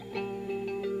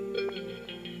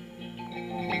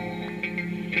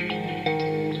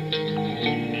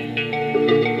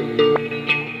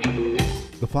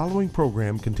following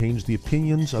program contains the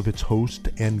opinions of its host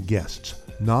and guests,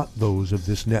 not those of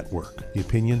this network. The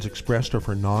opinions expressed are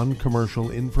for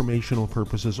non-commercial informational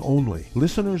purposes only.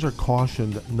 Listeners are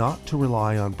cautioned not to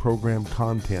rely on program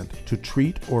content to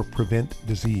treat or prevent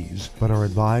disease, but are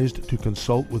advised to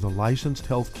consult with a licensed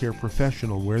healthcare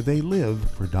professional where they live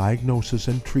for diagnosis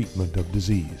and treatment of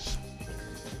disease.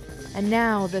 And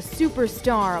now, the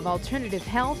superstar of alternative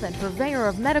health and purveyor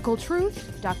of medical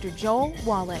truth, Dr. Joel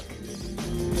Wallach.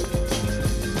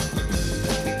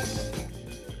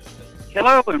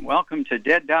 Hello and welcome to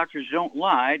Dead Doctors Don't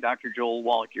Lie. Dr. Joel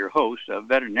Wallach, your host, a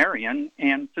veterinarian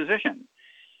and physician.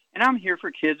 And I'm here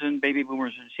for kids and baby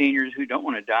boomers and seniors who don't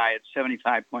want to die at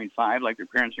 75.5 like their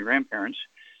parents and grandparents.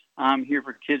 I'm here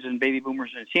for kids and baby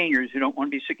boomers and seniors who don't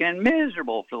want to be sick and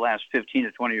miserable for the last 15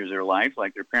 to 20 years of their life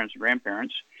like their parents and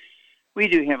grandparents. We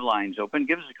do have lines open.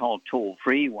 Give us a call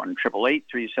toll-free,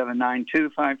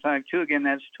 1-888-379-2552. Again,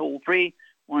 that's toll-free,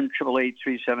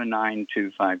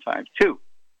 1-888-379-2552.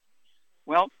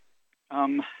 Well,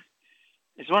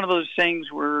 it's one of those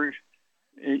things where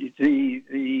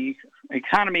the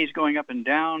economy is going up and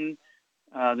down.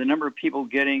 The number of people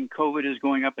getting COVID is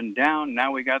going up and down.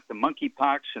 Now we got the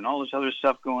monkeypox and all this other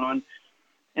stuff going on.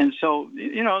 And so,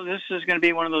 this is going to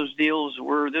be one of those deals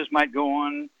where this might go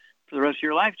on for the rest of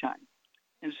your lifetime.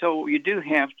 And so you do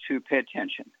have to pay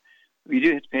attention. You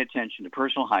do have to pay attention to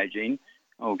personal hygiene,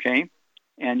 okay?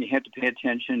 And you have to pay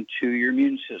attention to your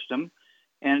immune system.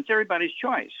 And it's everybody's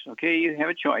choice, okay? You have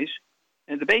a choice.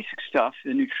 And the basic stuff,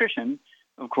 the nutrition,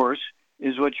 of course,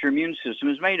 is what your immune system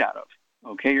is made out of,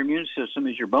 okay? Your immune system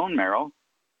is your bone marrow,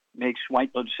 makes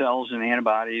white blood cells and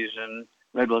antibodies and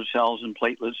red blood cells and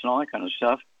platelets and all that kind of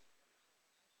stuff.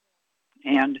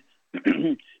 And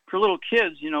for little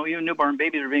kids, even newborn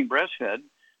babies are being breastfed.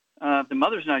 If the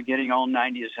mother's not getting all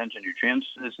 90 essential nutrients,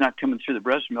 it's not coming through the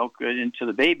breast milk into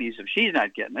the babies if she's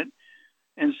not getting it.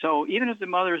 And so even if the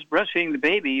mother is breastfeeding the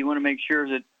baby, you want to make sure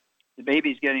that the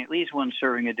baby's getting at least one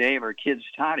serving a day of our kids'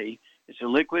 toddy. It's a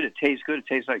liquid. It tastes good. It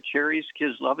tastes like cherries.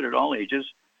 Kids love it at all ages.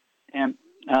 And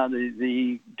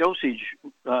the dosage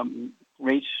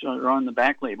rates are on the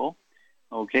back label,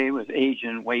 okay, with age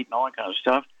and weight and all that kind of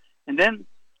stuff. And then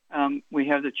we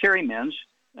have the Cherry Mints,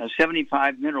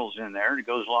 75 minerals in there. It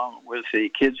goes along with the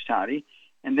kids' toddy.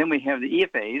 And then we have the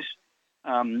EFAs.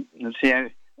 Let's see,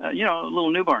 a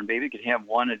little newborn baby could have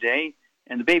one a day,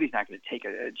 and the baby's not going to take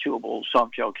a chewable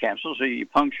soft gel capsule, so you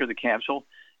puncture the capsule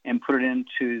and put it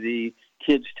into the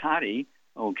kid's toddy,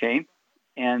 okay,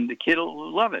 and the kid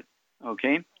will love it,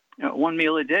 okay. One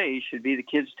meal a day should be the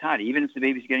kid's toddy, even if the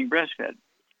baby's getting breastfed.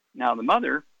 Now, the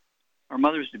mother, or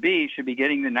mothers-to-be, should be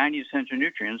getting the 90 essential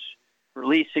nutrients for at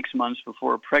least 6 months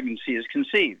before a pregnancy is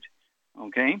conceived,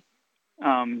 okay?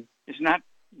 It's not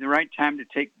the right time to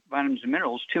take vitamins and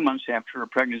minerals 2 months after a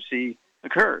pregnancy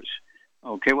occurs,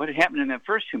 okay? What happened in that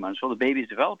first 2 months? Well, the baby's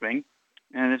developing,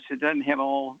 and if it doesn't have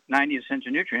all 90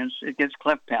 essential nutrients, it gets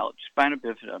cleft palate, spina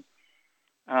bifida.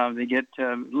 They get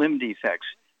limb defects.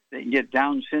 They get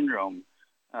Down syndrome.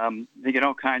 They get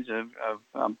all kinds of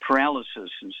paralysis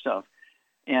and stuff.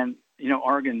 And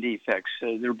organ defects.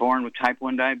 They're born with type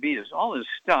 1 diabetes. All this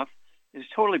stuff is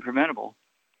totally preventable.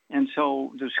 And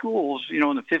so the schools, in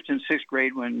the 5th and 6th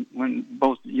grade, when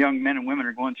both young men and women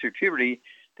are going through puberty,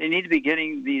 they need to be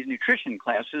getting these nutrition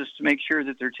classes to make sure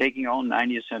that they're taking all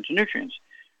 90 essential nutrients.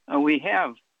 We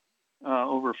have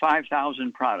over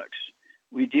 5,000 products.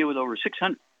 We deal with over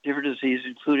 600 different diseases,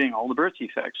 including all the birth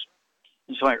defects.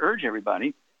 And so I urge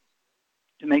everybody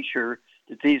to make sure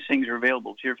that these things are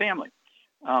available to your family.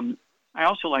 I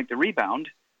also like the Rebound.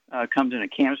 Comes in a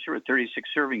canister with 36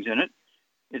 servings in it.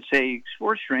 It's a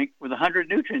sports drink with 100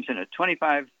 nutrients in it,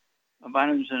 25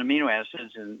 vitamins and amino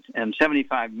acids and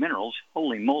 75 minerals.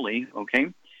 Holy moly,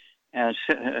 okay. Let's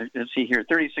see here,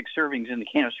 36 servings in the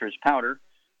canister is powder,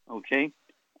 okay.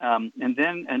 And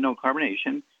then no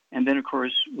carbonation. And then, of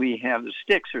course, we have the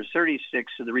sticks. There's 30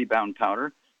 sticks of the Rebound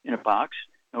powder in a box,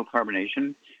 no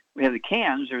carbonation. We have the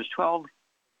cans. There's 12.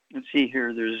 Let's see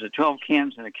here. There's 12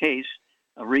 cans in a case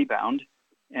of Rebound,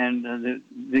 and the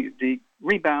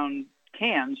Rebound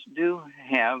cans do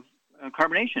have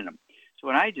carbonation in them. So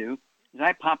what I do is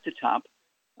I pop the top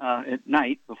at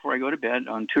night before I go to bed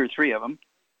on 2 or 3 of them.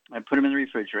 I put them in the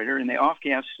refrigerator, and they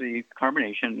off-gas the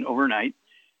carbonation overnight,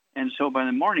 and so by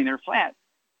the morning they're flat.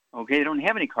 Okay, they don't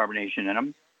have any carbonation in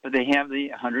them, but they have the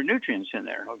 100 nutrients in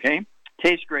there. Okay,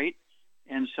 tastes great,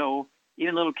 and so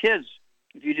even little kids,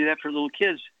 if you do that for little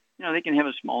kids, they can have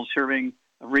a small serving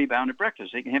of Rebound at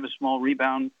breakfast. They can have a small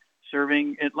Rebound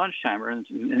serving at lunchtime or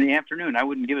in the afternoon. I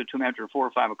wouldn't give it to them after 4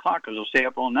 or 5 o'clock because they'll stay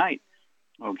up all night.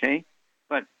 Okay,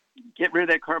 but get rid of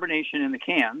that carbonation in the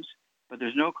cans, but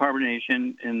there's no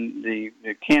carbonation in the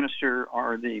canister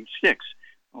or the sticks,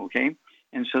 okay?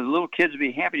 And so the little kids would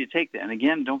be happy to take that. And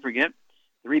again, don't forget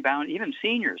the rebound, even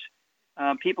seniors,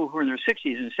 people who are in their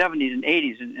 60s and 70s and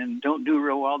 80s and don't do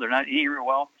real well, they're not eating real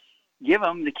well, give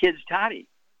them the kids' toddy.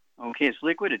 Okay, it's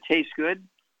liquid, it tastes good.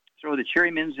 Throw the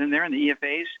cherry mints in there and the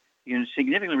EFAs. You can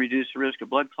significantly reduce the risk of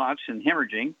blood clots and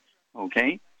hemorrhaging,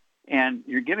 okay? And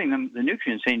you're giving them the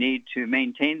nutrients they need to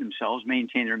maintain themselves,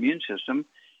 maintain their immune system.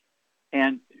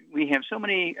 And we have so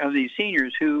many of these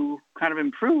seniors who kind of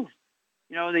improve.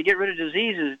 You know, they get rid of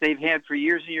diseases they've had for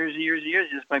years and years and years and years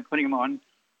just by putting them on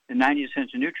the 90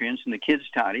 essential nutrients and the kids'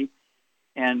 toddy.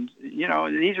 And, you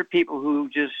know, these are people who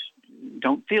just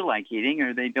don't feel like eating,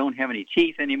 or they don't have any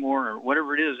teeth anymore, or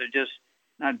whatever it is. They're just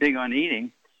not big on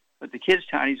eating. But the kids'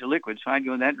 toddy is a liquid, so I'd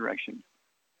go in that direction.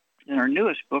 And our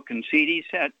newest book and CD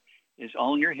set is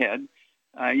All in Your Head.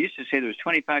 I used to say there was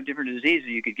 25 different diseases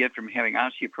you could get from having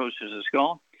osteoporosis of the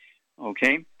skull.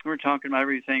 Okay, we're talking about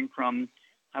everything from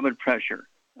high blood pressure,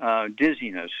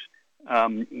 dizziness,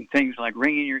 things like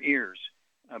ringing in your ears.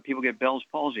 People get Bell's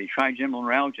palsy, trigeminal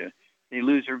neuralgia. They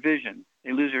lose their vision.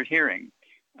 They lose their hearing.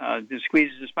 This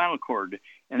squeezes the spinal cord,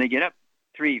 and they get up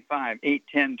 3, 5, 8,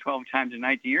 10, 12 times a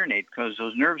night to urinate because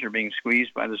those nerves are being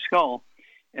squeezed by the skull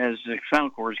as the spinal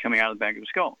cord is coming out of the back of the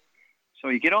skull. So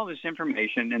you get all this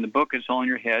information in the book. It's All in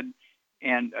Your Head,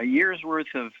 and a year's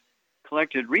worth of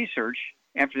collected research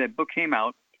after that book came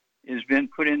out has been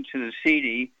put into the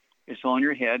CD. It's All in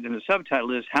Your Head, and the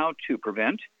subtitle is How to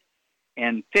Prevent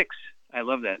and Fix. I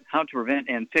love that. How to Prevent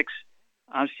and Fix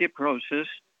Osteoporosis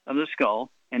of the Skull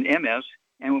and MS.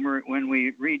 And when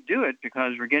we redo it,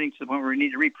 because we're getting to the point where we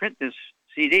need to reprint this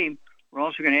CD, we're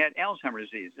also going to add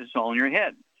Alzheimer's disease. It's all in your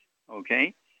head,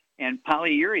 okay? And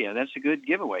polyuria, that's a good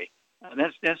giveaway.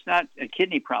 That's not a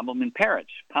kidney problem in parrots.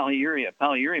 Polyuria.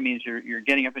 Polyuria means you're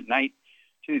getting up at night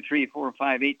 2, 3, 4,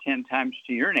 5, 8, 10 times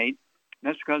to urinate.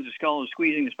 That's because the skull is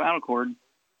squeezing the spinal cord.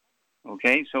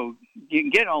 Okay, so you can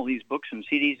get all these books and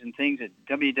CDs and things at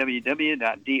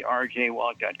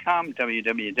www.drjwallach.com,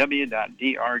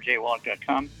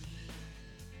 www.drjwallach.com.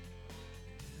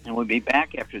 And we'll be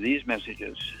back after these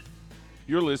messages.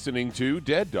 You're listening to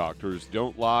Dead Doctors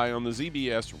Don't Lie on the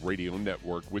ZBS Radio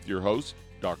Network with your host,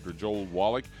 Dr. Joel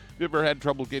Wallach. If you've ever had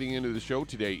trouble getting into the show,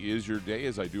 today is your day,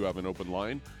 as I do have an open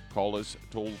line. Call us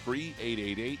toll-free,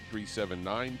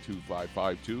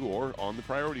 888-379-2552, or on the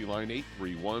priority line,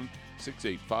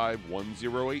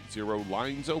 831-685-1080.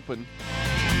 Lines open.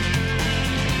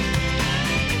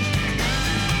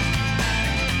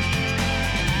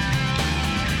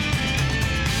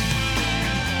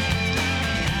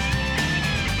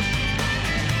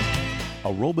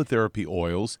 Aromatherapy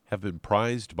oils have been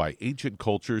prized by ancient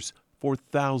cultures for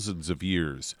thousands of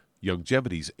years.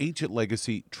 Youngevity's ancient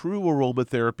legacy, True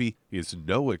Aromatherapy, is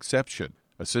no exception.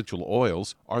 Essential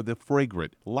oils are the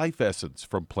fragrant life essence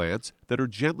from plants that are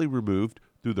gently removed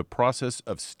through the process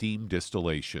of steam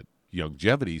distillation.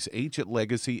 Youngevity's ancient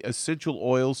legacy essential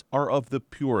oils are of the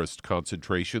purest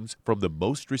concentrations from the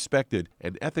most respected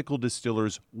and ethical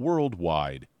distillers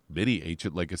worldwide. Many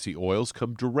ancient legacy oils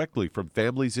come directly from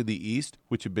families in the East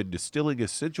which have been distilling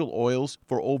essential oils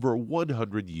for over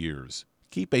 100 years.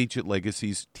 Keep Ancient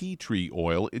Legacy's tea tree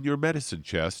oil in your medicine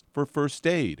chest for first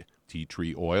aid. Tea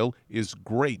tree oil is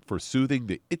great for soothing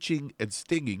the itching and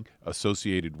stinging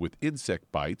associated with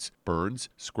insect bites, burns,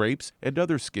 scrapes, and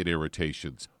other skin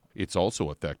irritations. It's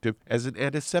also effective as an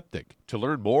antiseptic. To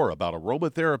learn more about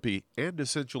aromatherapy and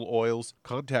essential oils,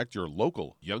 contact your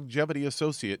local Youngevity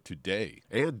associate today.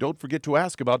 And don't forget to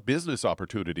ask about business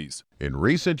opportunities. In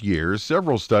recent years,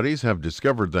 several studies have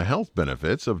discovered the health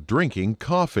benefits of drinking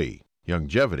coffee.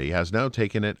 Youngevity has now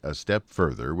taken it a step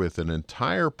further with an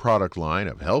entire product line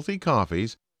of healthy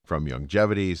coffees from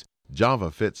Youngevity's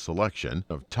JavaFit selection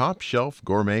of top-shelf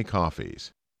gourmet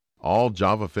coffees. All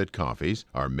JavaFit coffees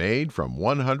are made from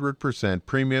 100%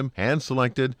 premium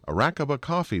hand-selected Arabica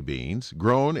coffee beans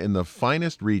grown in the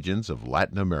finest regions of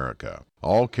Latin America,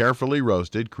 all carefully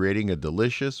roasted, creating a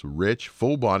delicious, rich,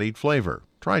 full-bodied flavor.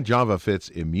 Try JavaFit's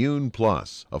Immune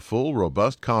Plus, a full,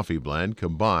 robust coffee blend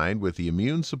combined with the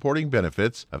immune-supporting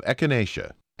benefits of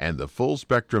echinacea and the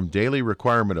full-spectrum daily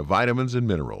requirement of vitamins and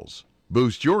minerals.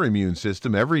 Boost your immune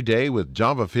system every day with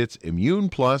JavaFit's Immune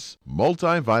Plus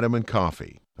multivitamin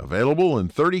coffee. Available in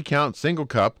 30-count single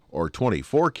cup or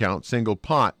 24-count single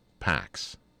pot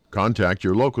packs. Contact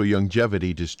your local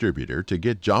Youngevity distributor to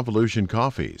get Javalution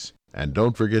coffees. And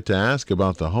don't forget to ask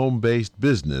about the home-based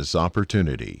business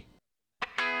opportunity.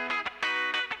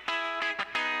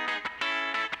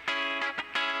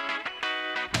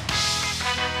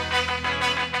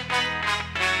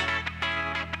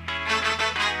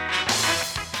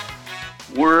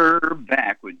 We're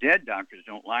back with Dead Doctors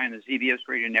Don't Lie on the ZBS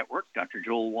Radio Network. Dr.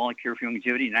 Joel Wallach here for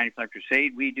Longevity 95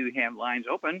 Crusade. We do have lines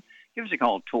open. Give us a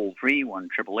call toll-free,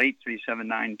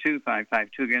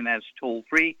 1-888-379-2552. Again, that's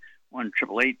toll-free,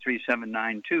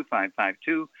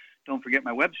 1-888-379-2552. Don't forget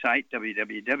my website,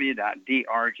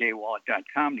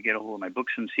 www.drjwallach.com, to get a hold of my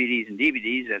books and CDs and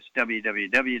DVDs. That's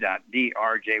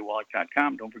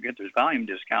www.drjwallach.com. Don't forget there's volume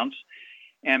discounts.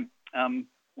 And one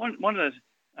of the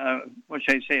what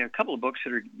should I say, a couple of books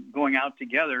that are going out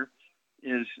together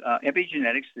is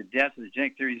Epigenetics, The Death of the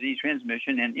Genetic Theory of Disease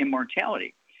Transmission, and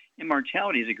Immortality.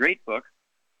 Immortality is a great book.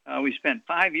 We spent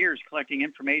 5 years collecting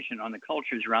information on the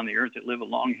cultures around the earth that live a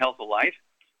long, healthful life,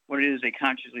 what it is they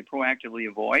consciously, proactively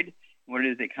avoid, what it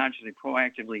is they consciously,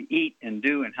 proactively eat and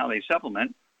do, and how they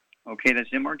supplement. Okay,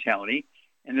 that's Immortality.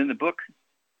 And then the book,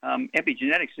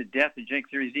 Epigenetics, The Death of the Genetic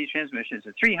Theory of Disease Transmission, is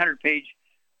a 300-page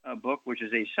book, which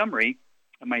is a summary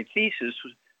of my thesis,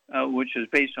 which is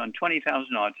based on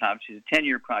 20,000 autopsies, a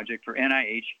 10-year project for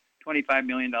NIH, $25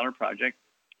 million project.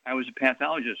 I was a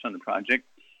pathologist on the project,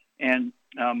 and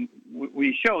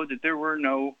we showed that there were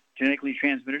no genetically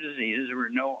transmitted diseases, there were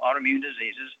no autoimmune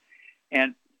diseases,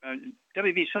 and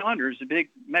W.B. Saunders, the big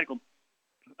medical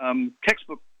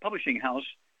textbook publishing house,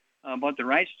 bought the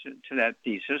rights to that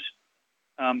thesis.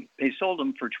 They sold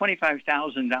them for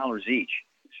 $25,000 each.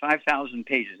 5,000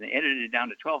 pages. They edited it down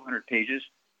to 1,200 pages,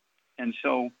 and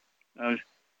so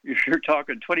you're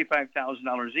talking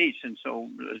 $25,000 each. And so,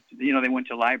 they went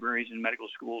to libraries and medical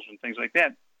schools and things like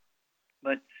that.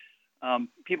 But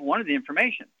people wanted the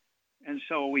information, and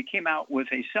so we came out with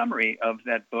a summary of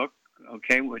that book.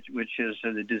 Okay, which is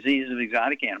The Disease of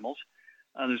Exotic Animals.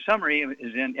 The summary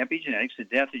is in Epigenetics, The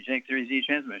Death of Genetic Theory of Disease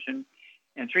Transmission.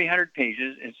 And 300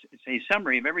 pages. It's a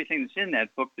summary of everything that's in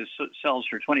that book that sells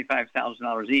for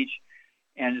 $25,000 each,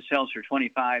 and it sells for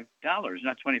 $25,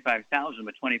 not $25,000,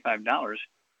 but $25.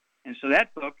 And so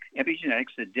that book,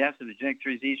 Epigenetics, The Death of the Genetic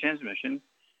Theory of Disease Transmission,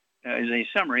 is a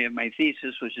summary of my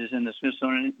thesis, which is in the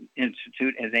Smithsonian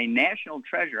Institute as a national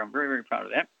treasure. I'm very, very proud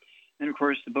of that. And, of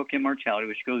course, the book Immortality,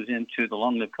 which goes into the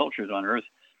long-lived cultures on Earth.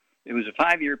 It was a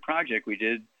 5-year project we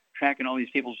did, tracking all these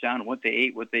people down and what they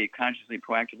ate, what they consciously,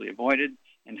 proactively avoided,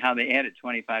 and how they added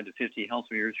 25 to 50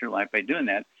 healthy years to their life by doing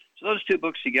that. So those two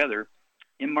books together,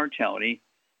 Immortality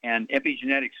and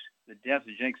Epigenetics, The Death of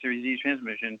the Genetic Theory of Disease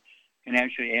Transmission, can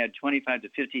actually add 25 to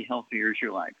 50 healthy years to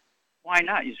your life. Why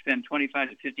not? You spend 25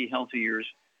 to 50 healthy years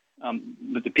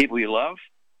with the people you love,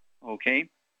 okay?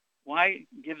 Why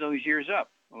give those years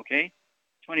up, okay?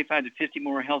 25 to 50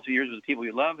 more healthy years with the people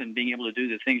you love and being able to do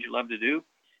the things you love to do.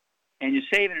 And you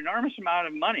save an enormous amount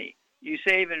of money. You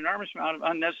save an enormous amount of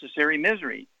unnecessary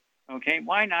misery. Okay,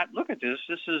 why not look at this?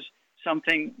 This is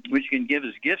something which you can give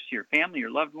as gifts to your family, your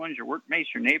loved ones, your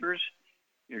workmates, your neighbors,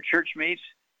 your church mates.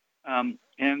 And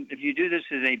if you do this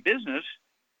as a business,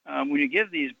 when you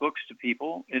give these books to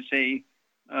people, it's a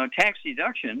tax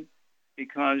deduction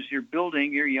because you're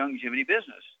building your longevity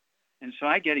business. And so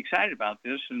I get excited about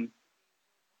this, and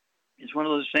it's one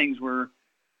of those things where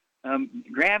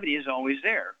gravity is always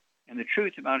there. And the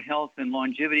truth about health and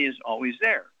longevity is always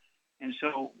there. And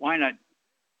so why not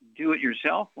do it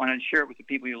yourself? Why not share it with the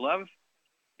people you love?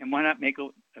 And why not make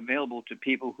it available to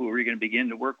people who are going to begin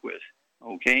to work with?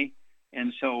 Okay?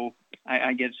 And so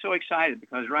I get so excited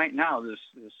because right now this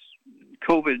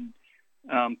COVID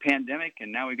pandemic,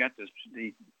 and now we got the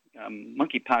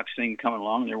monkeypox thing coming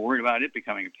along. They're worried about it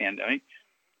becoming a pandemic.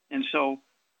 And so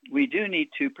we do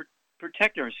need to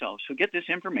protect ourselves. So get this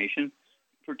information.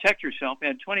 Protect yourself,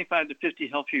 add 25 to 50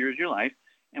 healthy years of your life,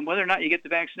 and whether or not you get the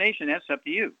vaccination, that's up to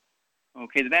you.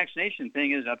 Okay, the vaccination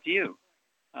thing is up to you.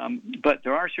 But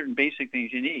there are certain basic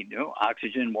things you need,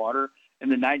 oxygen, water,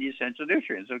 and the 90 essential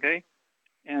nutrients, okay?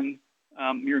 And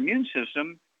your immune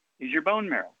system is your bone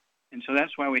marrow. And so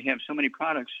that's why we have so many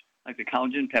products like the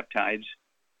collagen peptides,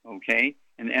 okay,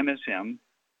 and the MSM,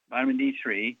 vitamin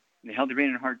D3, and the Healthy Brain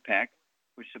and Heart Pack,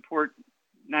 which support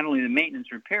not only the maintenance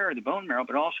and repair of the bone marrow,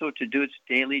 but also to do its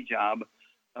daily job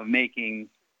of making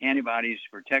antibodies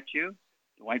to protect you,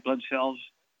 the white blood cells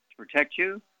to protect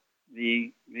you,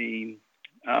 the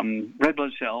red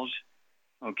blood cells,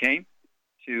 okay,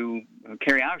 to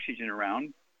carry oxygen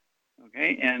around,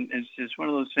 okay? And it's just one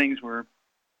of those things where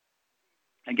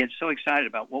I get so excited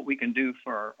about what we can do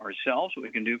for ourselves, what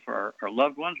we can do for our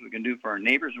loved ones, what we can do for our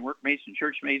neighbors and workmates and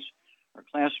churchmates, our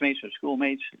classmates, our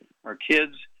schoolmates, our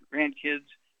kids, grandkids,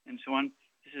 and so on.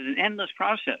 This is an endless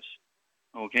process,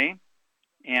 okay?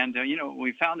 And,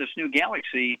 we found this new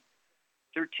galaxy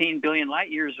 13 billion light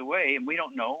years away, and we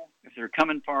don't know if they're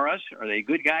coming for us. Are they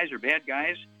good guys or bad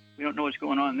guys? We don't know what's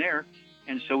going on there.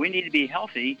 And so we need to be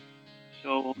healthy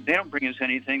so they don't bring us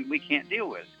anything we can't deal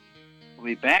with. We'll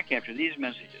be back after these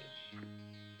messages.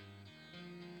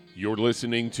 You're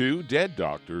listening to Dead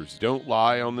Doctors Don't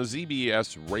Lie on the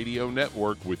ZBS Radio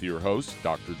Network with your host,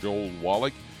 Dr. Joel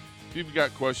Wallach. If you've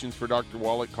got questions for Dr.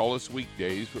 Wallach, call us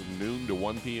weekdays from noon to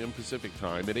 1 p.m. Pacific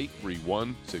Time at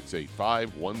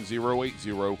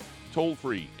 831-685-1080, toll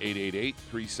free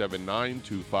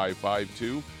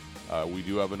 888-379-2552. We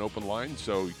do have an open line,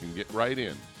 so you can get right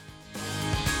in.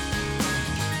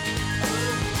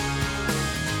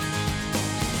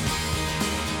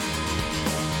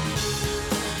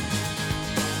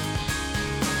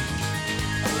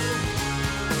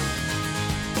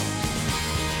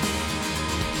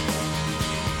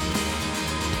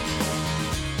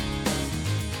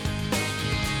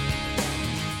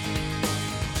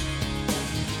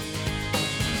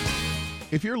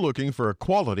 If you're looking for a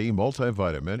quality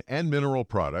multivitamin and mineral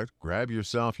product, grab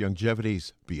yourself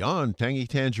Youngevity's Beyond Tangy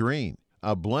Tangerine,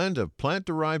 a blend of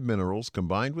plant-derived minerals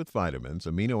combined with vitamins,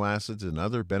 amino acids, and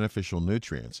other beneficial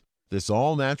nutrients. This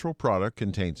all-natural product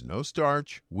contains no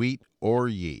starch, wheat, or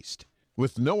yeast,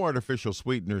 with no artificial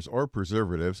sweeteners or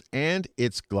preservatives, and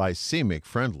it's glycemic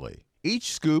friendly.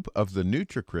 Each scoop of the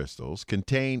NutriCrystals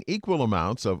contain equal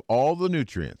amounts of all the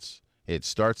nutrients. It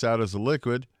starts out as a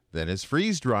liquid, then is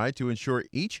freeze-dried to ensure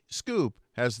each scoop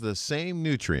has the same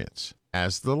nutrients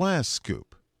as the last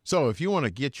scoop. So if you want to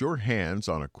get your hands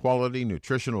on a quality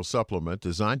nutritional supplement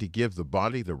designed to give the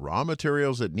body the raw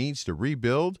materials it needs to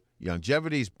rebuild,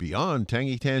 Youngevity's Beyond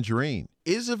Tangy Tangerine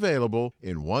is available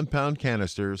in 1-pound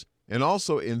canisters and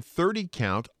also in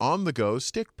 30-count on-the-go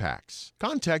stick packs.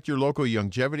 Contact your local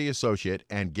Youngevity associate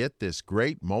and get this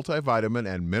great multivitamin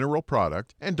and mineral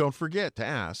product. And don't forget to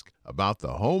ask about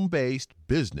the home-based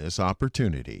business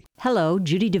opportunity. Hello,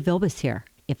 Judy DeVilbus here.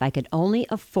 If I could only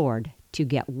afford to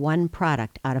get one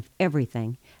product out of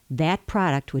everything, that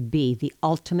product would be the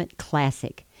Ultimate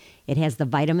Classic. It has the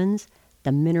vitamins,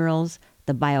 the minerals,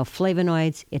 the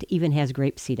bioflavonoids. It even has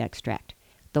grapeseed extract.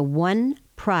 The one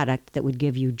product that would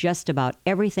give you just about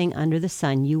everything under the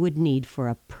sun you would need for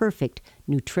a perfect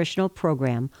nutritional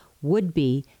program would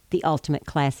be the Ultimate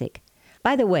Classic.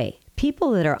 By the way,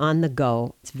 people that are on the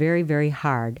go, it's very, very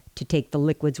hard to take the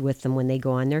liquids with them when they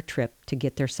go on their trip to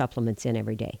get their supplements in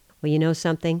every day. Well, you know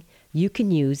something? You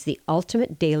can use the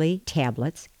Ultimate Daily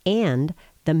tablets and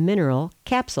the mineral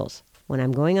capsules. When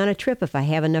I'm going on a trip, if I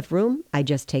have enough room, I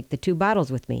just take the 2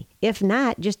 bottles with me. If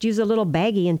not, just use a little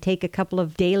baggie and take a couple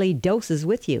of daily doses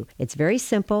with you. It's very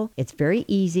simple. It's very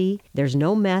easy. There's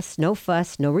no mess, no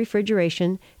fuss, no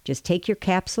refrigeration. Just take your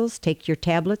capsules, take your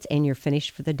tablets, and you're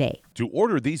finished for the day. To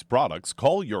order these products,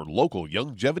 call your local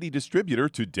Youngevity distributor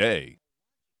today.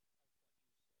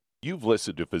 You've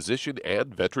listened to physician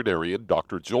and veterinarian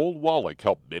Dr. Joel Wallach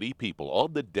help many people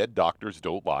on the Dead Doctors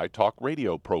Don't Lie talk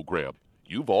radio program.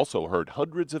 You've also heard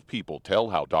hundreds of people tell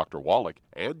how Dr. Wallach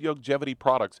and Youngevity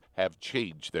products have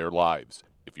changed their lives.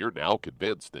 If you're now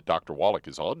convinced that Dr. Wallach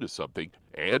is onto something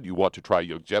and you want to try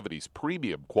Youngevity's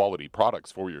premium quality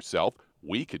products for yourself,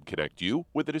 we can connect you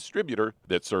with a distributor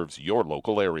that serves your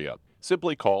local area.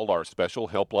 Simply call our special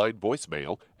helpline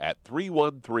voicemail at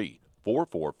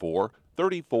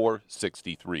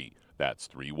 313-444-3463. That's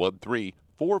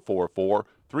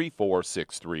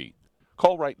 313-444-3463.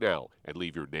 Call right now and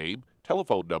leave your name,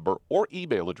 telephone number, or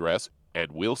email address,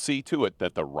 and we'll see to it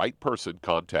that the right person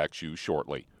contacts you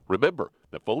shortly. Remember,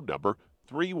 the phone number,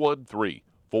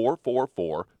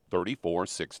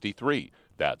 313-444-3463.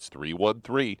 That's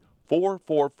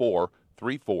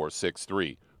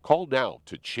 313-444-3463. Call now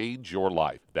to change your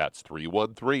life. That's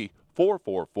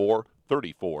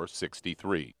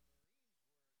 313-444-3463.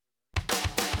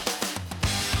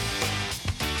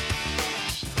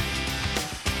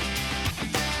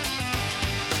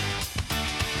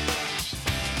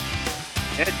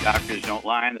 Dead Doctors Don't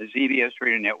Lie on the ZBS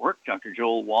Radio Network. Dr.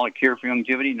 Joel Wallach here for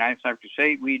Youngevity, 95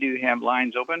 Crusade. We do have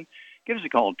lines open. Give us a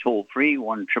call toll-free,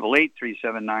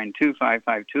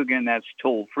 1-888-379-2552. Again, that's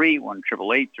toll-free,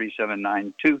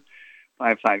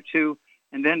 1-888-379-2552.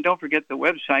 And then don't forget the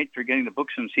website for getting the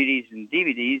books and CDs and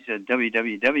DVDs at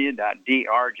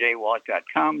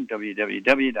www.drjwallach.com,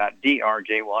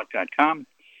 www.drjwallach.com.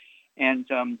 And,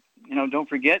 don't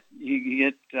forget, you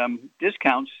get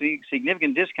discounts,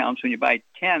 significant discounts when you buy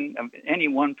 10 of any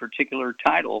one particular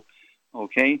title,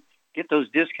 okay? Get those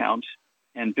discounts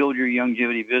and build your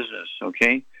Youngevity business,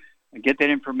 okay? And get that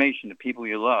information to people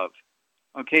you love.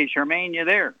 Okay, Charmaine, you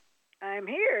there? I'm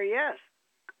here, yes.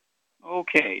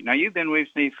 Okay, now you've been with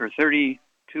me for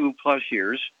 32-plus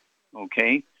years,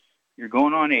 okay? You're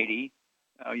going on 80.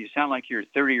 You sound like you're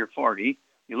 30 or 40.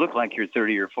 You look like you're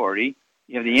 30 or 40.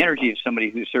 You have the energy of somebody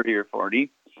who's 30 or 40.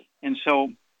 And so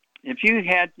if you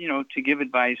had, to give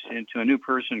advice to a new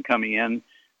person coming in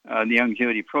the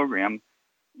longevity program,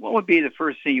 what would be the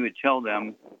first thing you would tell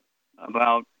them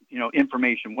about,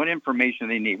 information? What information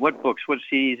do they need? What books, what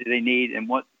CDs do they need, and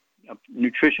what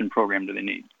nutrition program do they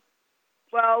need?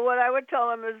 Well, what I would tell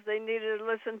them is they need to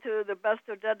listen to the Best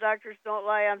of Dead Doctors Don't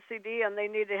Lie on CD, and they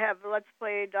need to have Let's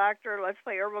Play Doctor, Let's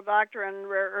Play Herbal Doctor, and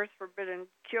Rare Earth Forbidden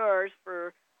Cures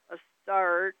for a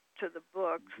start to the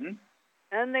books. Mm-hmm.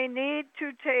 And they need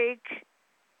to take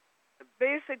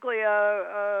basically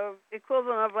a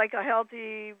equivalent of like a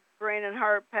healthy brain and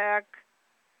heart pack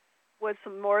with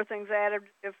some more things added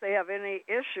if they have any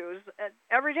issues.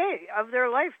 Every day of their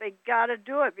life, they got to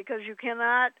do it, because you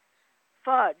cannot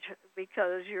fudge,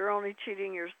 because you're only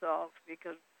cheating yourself.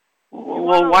 Because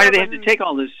why do they have to take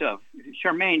all this stuff?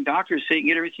 Charmaine, doctors say you can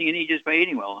get everything you need just by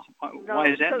eating well.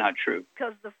 Why is that not true?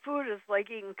 Because the food is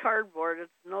like eating cardboard. It's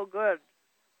no good.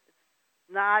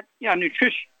 It's not. Yeah,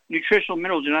 nutritional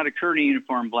minerals do not occur in a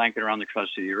uniform blanket around the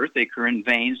crust of the earth. They occur in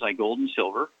veins like gold and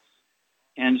silver.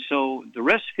 And so the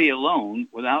recipe alone,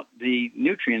 without the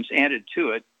nutrients added to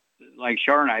it, like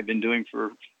Char and I have been doing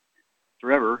for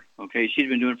forever, okay? She's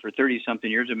been doing it for 30-something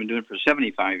years. I've been doing it for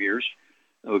 75 years,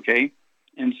 okay?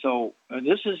 And so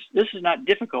this is not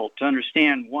difficult to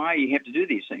understand why you have to do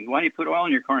these things. Why do you put oil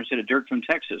in your car instead of dirt from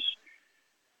Texas?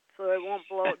 So it won't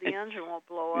blow, the engine won't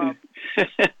blow up.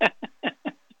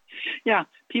 Yeah,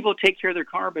 people take care of their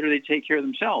car better than they take care of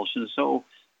themselves. And so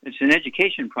it's an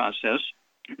education process.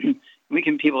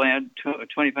 People add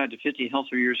 25 to 50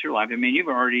 healthier years to your life. I mean, you've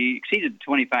already exceeded the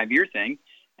 25-year thing,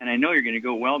 and I know you're going to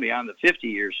go well beyond the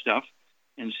 50-year stuff.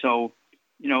 And so,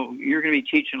 you're going to be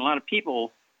teaching a lot of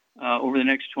people over the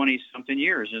next 20-something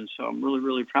years. And so I'm really,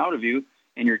 really proud of you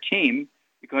and your team,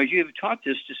 because you have taught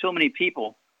this to so many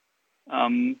people.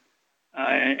 And,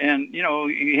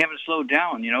 you haven't slowed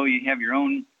down. You have your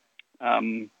own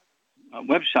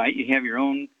website. You have your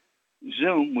own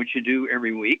Zoom, which you do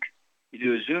every week. You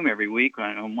do a Zoom every week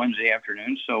on Wednesday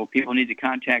afternoon, so people need to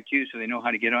contact you so they know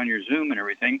how to get on your Zoom and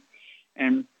everything.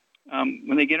 And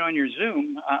when they get on your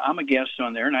Zoom, I'm a guest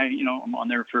on there, and I'm on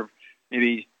there for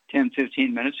maybe 10,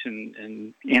 15 minutes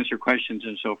and answer questions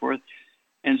and so forth.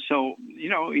 And so,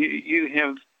 you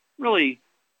have really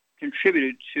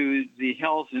contributed to the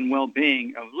health and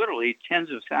well-being of literally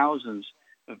tens of thousands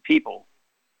of people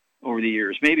over the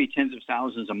years, maybe tens of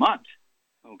thousands a month,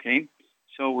 okay?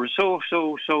 So we're so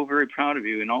very proud of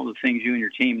you and all the things you and your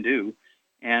team do.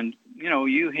 And,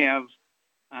 you have,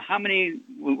 how many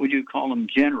would you call them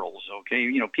generals, okay?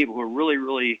 People who are really,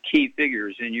 really key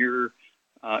figures in your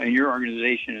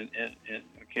organization,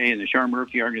 okay, in the Char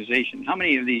Murphy organization. How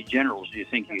many of these generals do you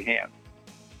think you have?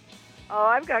 Oh,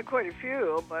 I've got quite a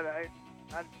few, but I'd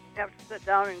have to sit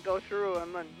down and go through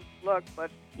them and look.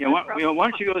 But yeah, why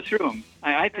don't you go through them?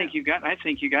 I think you got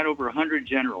over 100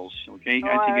 generals. Okay,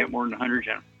 I think you got more than 100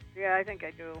 generals. Yeah, I think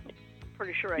I do. I'm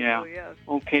pretty sure I do. Yes.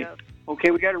 Okay. Yes.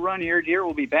 Okay, we got to run here, dear.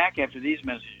 We'll be back after these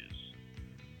messages.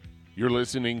 You're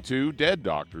listening to Dead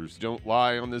Doctors Don't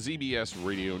Lie on the ZBS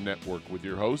Radio Network with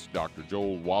your host, Dr.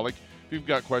 Joel Wallach. If you've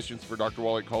got questions for Dr.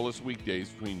 Wallach, call us weekdays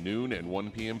between noon and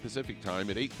 1 p.m. Pacific Time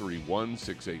at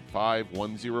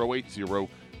 831-685-1080.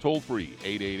 Toll free,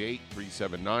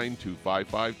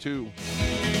 888-379-2552.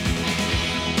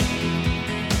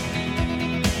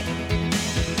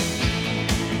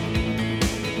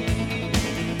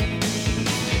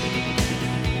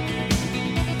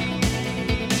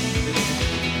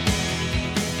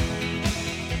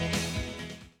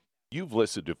 You've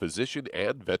listened to physician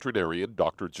and veterinarian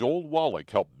Dr. Joel Wallach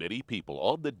help many people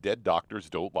on the Dead Doctors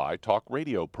Don't Lie talk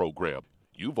radio program.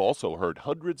 You've also heard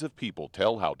hundreds of people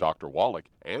tell how Dr. Wallach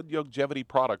and Youngevity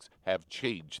products have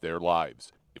changed their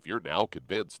lives. If you're now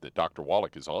convinced that Dr.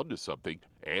 Wallach is onto something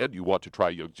and you want to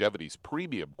try Youngevity's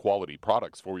premium quality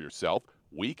products for yourself,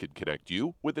 we can connect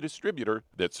you with a distributor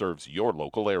that serves your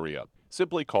local area.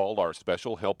 Simply call our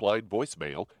special helpline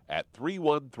voicemail at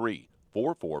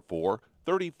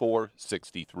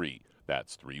 313-444-3463.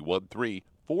 That's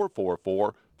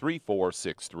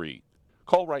 313-444-3463.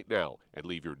 Call right now and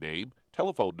leave your name,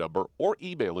 telephone number, or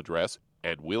email address,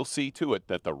 and we'll see to it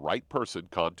that the right person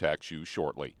contacts you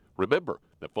shortly. Remember,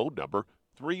 the phone number,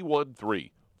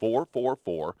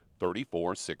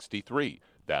 313-444-3463.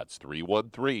 That's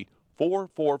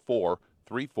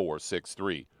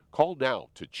 313-444-3463. Call now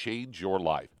to change your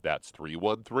life. That's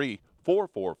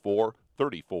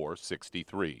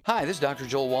 313-444-3463. Hi, this is Dr.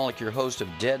 Joel Wallach, your host of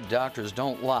Dead Doctors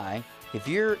Don't Lie. If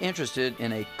you're interested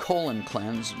in a colon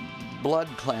cleanse, blood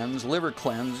cleanse, liver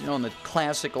cleanse, in the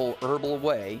classical herbal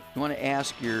way, you want to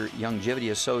ask your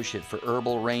Youngevity associate for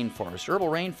Herbal Rainforest. Herbal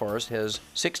Rainforest has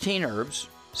 16 herbs,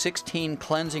 16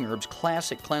 cleansing herbs,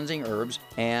 classic cleansing herbs,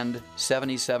 and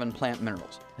 77 plant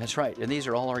minerals. That's right, and these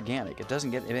are all organic. It doesn't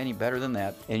get any better than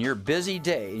that. In your busy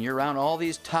day, and you're around all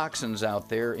these toxins out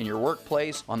there in your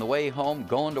workplace, on the way home,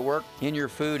 going to work, in your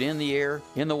food, in the air,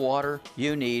 in the water,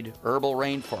 you need Herbal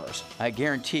Rainforest. I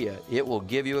guarantee you, it will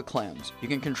give you a cleanse. You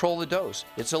can control the dose.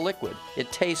 It's a liquid.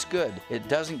 It tastes good. It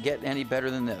doesn't get any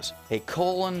better than this. A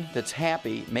colon that's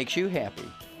happy makes you happy.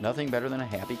 Nothing better than a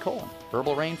happy colon.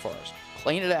 Herbal Rainforest.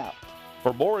 Clean it out.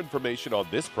 For more information on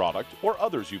this product or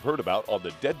others you've heard about on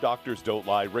the Dead Doctors Don't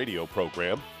Lie radio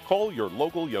program, call your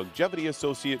local Youngevity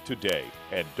associate today.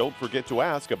 And don't forget to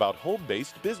ask about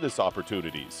home-based business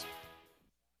opportunities.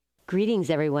 Greetings,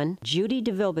 everyone. Judy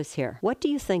DeVilbus here. What do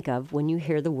you think of when you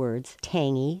hear the words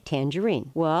tangy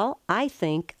tangerine? Well, I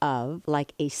think of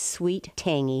like a sweet,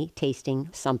 tangy tasting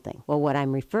something. Well, what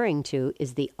I'm referring to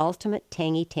is the Ultimate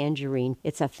Tangy Tangerine.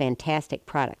 It's a fantastic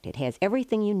product. It has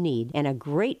everything you need, and a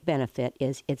great benefit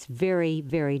is it's very,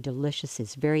 very delicious.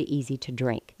 It's very easy to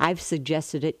drink. I've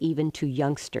suggested it even to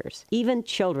youngsters. Even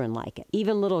children like it.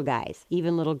 Even little guys.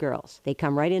 Even little girls. They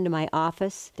come right into my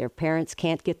office. Their parents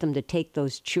can't get them to take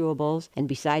those chewable, and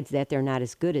besides that, they're not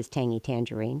as good as Tangy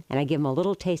Tangerine. And I give them a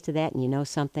little taste of that, and you know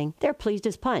something? They're pleased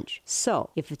as punch. So,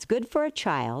 if it's good for a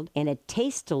child and it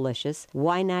tastes delicious,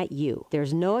 why not you?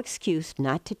 There's no excuse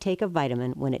not to take a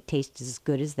vitamin when it tastes as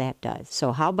good as that does.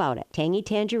 So how about it? Tangy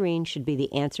Tangerine should be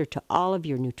the answer to all of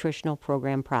your nutritional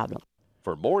program problems.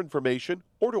 For more information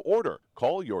or to order,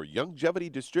 call your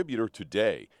Youngevity distributor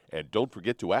today. And don't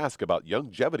forget to ask about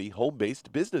Youngevity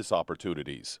home-based business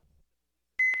opportunities.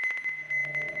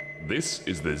 This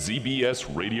is the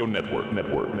ZBS Radio Network.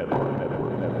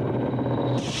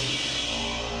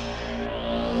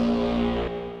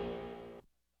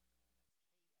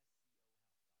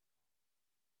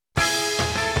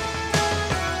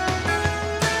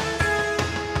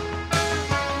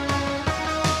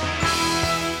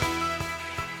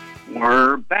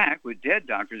 We're back with Dead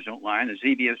Doctors Don't Lie on the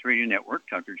ZBS Radio Network.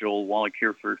 Dr. Joel Wallach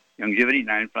here for Youngevity,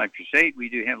 9568. We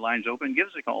do have lines open. Give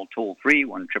us a call toll-free,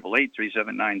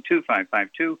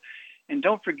 1-888-379-2552. And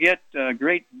don't forget a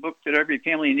great book that every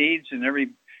family needs and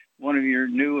every one of your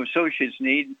new associates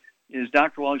need is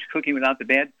Dr. Wallach's Cooking Without the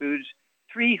Bad Foods.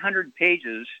 300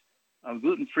 pages of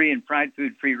gluten-free and fried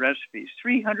food-free recipes.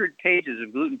 300 pages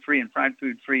of gluten-free and fried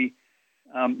food-free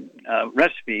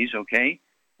recipes, okay?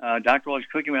 Dr. Wallach's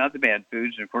Cooking Without the Bad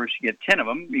Foods. And, of course, you get 10 of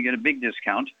them. You get a big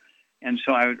discount. And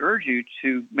so I would urge you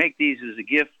to make these as a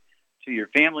gift to your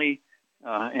family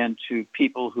and to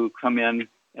people who come in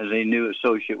as a new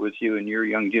associate with you in your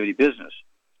Youngevity business.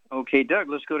 Okay, Doug,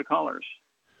 let's go to callers.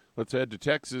 Let's head to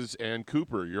Texas. And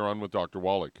Cooper, you're on with Dr.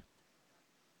 Wallach.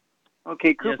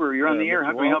 Okay, Cooper, you're on the air.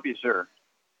 How can we help you, sir?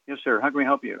 Yes, sir. How can we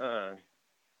help you? I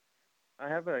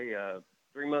have a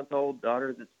 3-month-old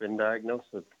daughter that's been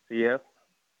diagnosed with CF.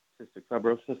 Cystic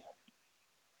fibrosis.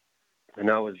 And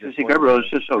I was just cystic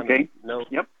fibrosis, okay. No.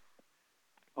 Yep.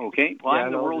 Okay. Well,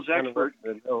 I'm the world's expert.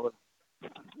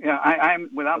 Yeah,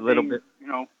 I'm without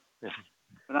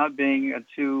being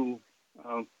too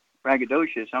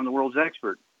braggadocious. I'm the world's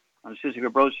expert on cystic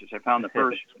fibrosis. I found the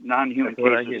first non-human case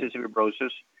of cystic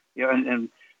fibrosis. Yeah,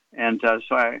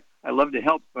 so I love to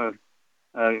help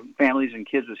families and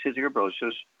kids with cystic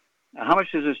fibrosis. How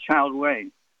much does this child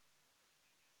weigh?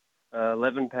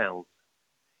 11 pounds.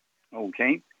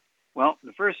 Okay. Well,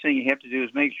 the first thing you have to do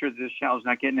is make sure that this child's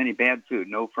not getting any bad food.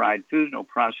 No fried food, no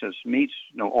processed meats,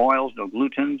 no oils, no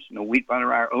glutens, no wheat,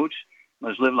 butter, or oats.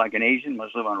 Must live like an Asian.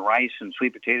 Must live on rice and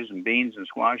sweet potatoes and beans and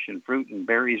squash and fruit and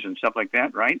berries and stuff like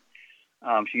that, right?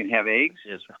 She can have eggs.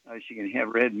 Yes, sir. She can have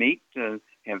red meat,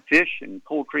 have fish and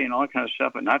poultry and all that kind of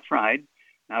stuff, but not fried.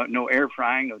 Now, no air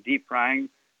frying, no deep frying,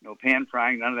 no pan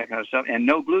frying, none of that kind of stuff, and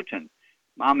no gluten.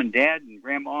 Mom and Dad and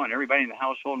Grandma and everybody in the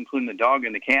household, including the dog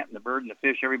and the cat and the bird and the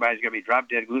fish, everybody's got to be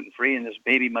drop-dead gluten-free, and this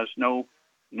baby must know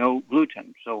no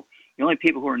gluten. So the only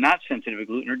people who are not sensitive to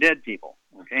gluten are dead people,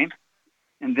 okay?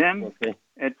 And then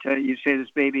you say this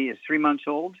baby is 3 months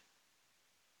old?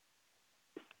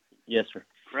 Yes, sir.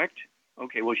 Correct?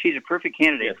 Okay, well, she's a perfect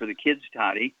candidate for the kids'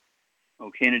 toddy.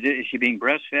 Okay, and is she being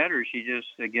breastfed, or is she just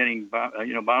getting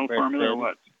bottle formula, or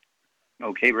what?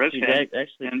 Okay,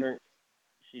 breastfed.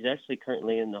 She's actually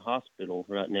currently in the hospital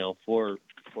right now for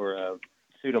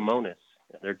Pseudomonas.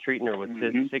 They're treating her with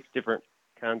 6 different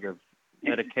kinds of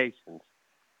medications.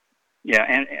 Yeah,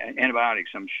 and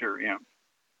antibiotics, I'm sure, yeah.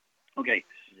 Okay.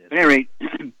 Yes. At any rate,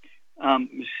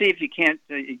 see if you can't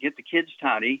get the kids'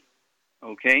 toddy,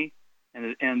 okay?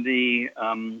 And the,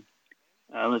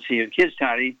 let's see, the kids'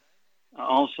 toddy,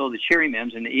 also the Cherry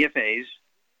Mims and the EFAs,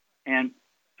 and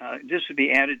this would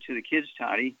be added to the kids'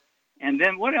 toddy. And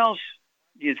then what else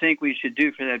do you think we should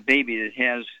do for that baby that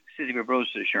has cystic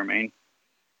fibrosis, Charmaine?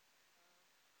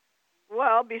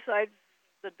 Well, besides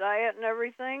the diet and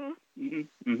everything,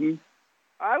 Mm-hmm.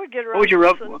 I would get around. What would you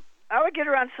rub? I would get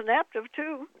around Synaptive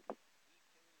too.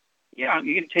 Yeah,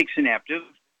 you can take Synaptive.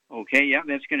 Okay, yeah,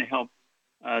 that's going to help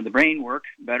the brain work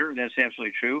better. That's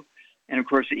absolutely true. And of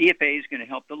course, the EFA is going to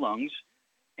help the lungs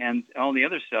and all the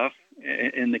other stuff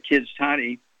in the kids'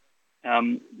 toddy,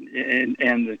 and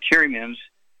the Cherry Mins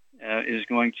is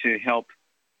going to help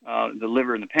the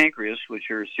liver and the pancreas, which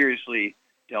are seriously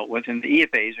dealt with, and the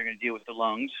EFAs are going to deal with the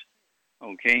lungs,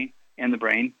 okay, and the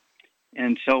brain.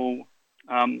 And so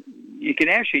you can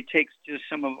actually take just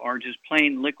some of our just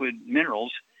plain liquid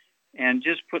minerals and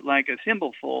just put like a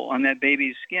thimbleful on that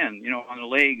baby's skin, on the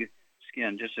leg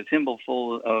skin, just a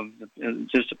thimbleful of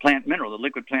just a plant mineral, the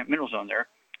liquid plant minerals on there,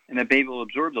 and that baby will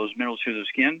absorb those minerals through the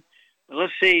skin. But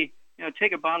let's see,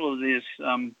 take a bottle of this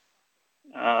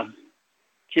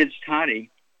kids' toddy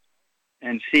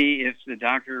and see if the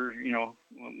doctor,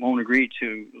 won't agree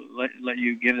to let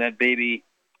you give that baby,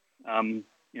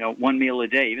 one meal a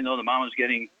day, even though the mom is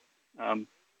getting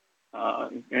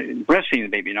breastfeeding the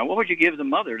baby. Now, what would you give the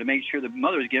mother to make sure the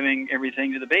mother is giving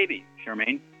everything to the baby,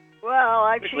 Charmaine?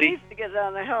 Well, she needs to get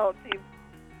on a healthy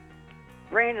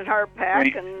brain and heart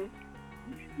pack and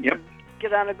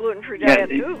get on a gluten-free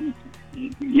diet too.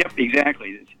 Yep,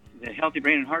 exactly. The healthy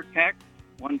brain and heart pack,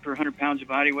 1 per 100 pounds of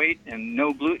body weight, and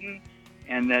no gluten,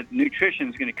 and that nutrition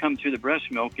is going to come through the breast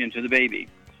milk into the baby.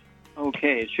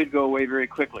 Okay, it should go away very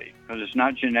quickly because it's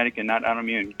not genetic and not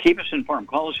autoimmune. Keep us informed.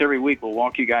 Call us every week. We'll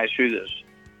walk you guys through this.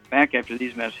 Back after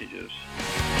these messages.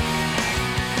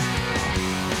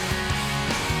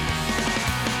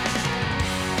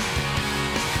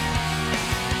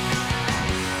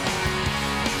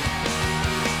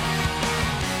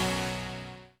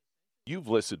 You've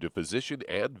listened to physician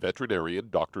and veterinarian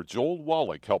Dr. Joel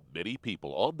Wallach help many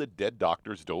people on the Dead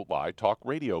Doctors Don't Lie talk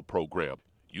radio program.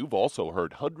 You've also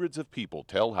heard hundreds of people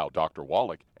tell how Dr.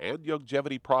 Wallach and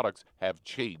Youngevity products have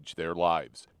changed their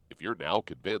lives. If you're now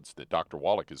convinced that Dr.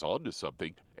 Wallach is onto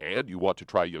something and you want to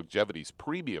try Youngevity's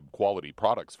premium quality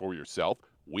products for yourself,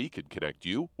 we can connect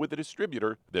you with a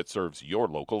distributor that serves your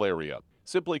local area.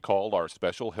 Simply call our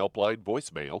special helpline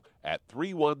voicemail at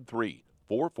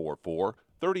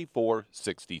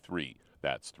 313-444-3463.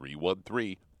 That's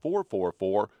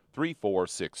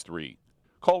 313-444-3463.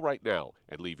 Call right now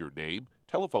and leave your name,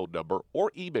 telephone number,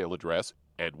 or email address,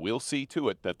 and we'll see to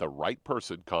it that the right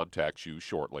person contacts you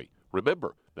shortly.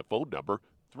 Remember, the phone number,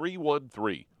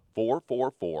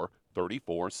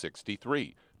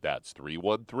 313-444-3463. That's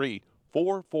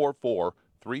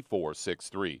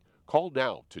 313-444-3463. Call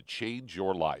now to change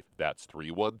your life. That's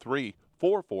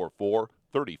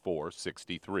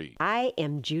 313-444-3463. I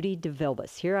am Judy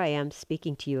DeVilbus. Here I am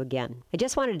speaking to you again. I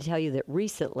just wanted to tell you that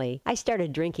recently I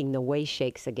started drinking the Whey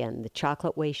Shakes again, the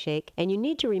chocolate Whey Shake. And you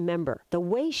need to remember, the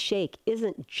Whey Shake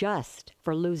isn't just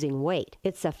for losing weight.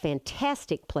 It's a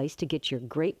fantastic place to get your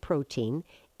great protein.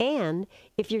 And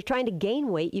if you're trying to gain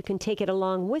weight, you can take it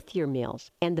along with your meals.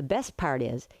 And the best part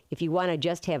is, if you want to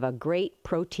just have a great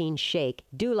protein shake,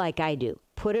 do like I do.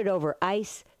 Put it over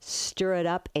ice, stir it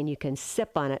up, and you can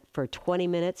sip on it for 20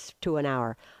 minutes to an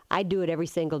hour. I do it every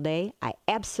single day. I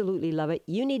absolutely love it.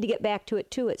 You need to get back to it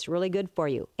too. It's really good for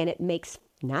you. And it makes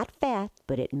not fat,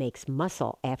 but it makes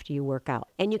muscle after you work out.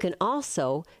 And you can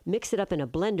also mix it up in a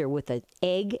blender with an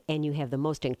egg, and you have the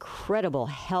most incredible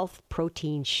health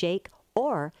protein shake.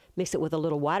 Or mix it with a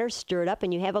little water, stir it up,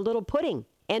 and you have a little pudding.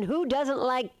 And who doesn't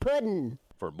like pudding?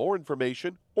 For more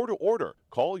information or to order,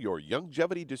 call your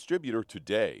Youngevity distributor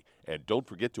today. And don't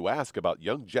forget to ask about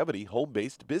Youngevity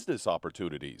home-based business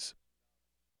opportunities.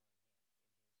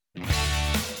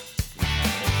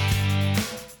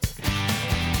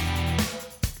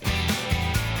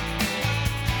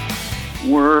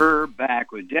 We're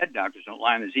back with Dead Doctors Don't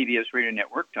Lie on the ZBS Radio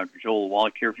Network. Dr. Joel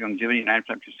Wallach here for Youngevity 9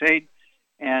 O'Clock Crusade.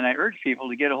 And I urge people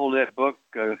to get a hold of that book,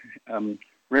 Rare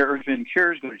Earth Forbidden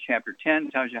Cures. Go to Chapter 10.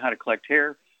 It tells you how to collect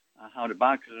hair, how to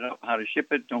box it up, how to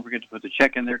ship it. Don't forget to put the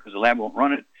check in there because the lab won't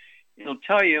run it. It'll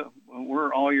tell you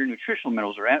where all your nutritional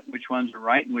minerals are at, which ones are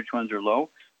right and which ones are low.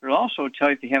 It'll also tell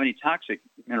you if you have any toxic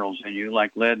minerals in you,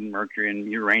 like lead and mercury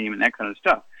and uranium and that kind of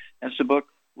stuff. That's the book,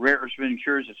 Rare Earth Forbidden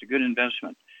Cures. It's a good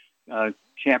investment.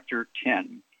 Chapter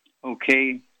 10.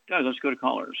 Okay, Doug, let's go to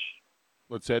callers.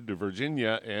 Let's head to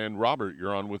Virginia. And Robert,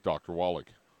 you're on with Dr.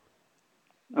 Wallach.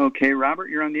 Okay, Robert,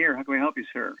 you're on the air. How can we help you,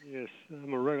 sir? Yes,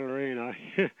 I'm a regular, and I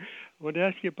wanted to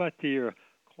ask you about the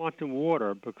quantum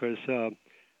water because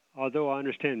although I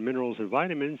understand minerals and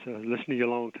vitamins, listened to you a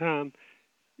long time,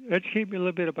 educate me a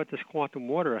little bit about this quantum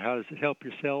water. How does it help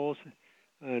your cells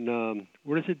And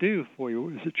what does it do for you?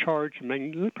 Is it charged?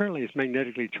 Apparently it's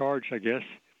magnetically charged, I guess.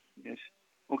 Yes.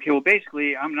 Okay, well,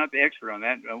 basically, I'm not the expert on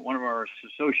that. One of our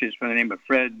associates by the name of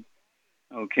Fred,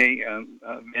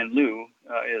 Van Loo,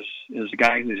 is a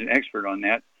guy who's an expert on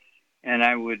that. And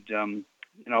I would,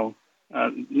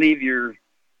 leave your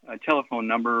telephone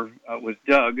number with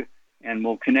Doug, and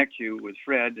we'll connect you with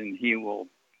Fred, and he will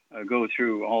go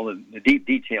through all the deep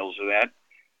details of that.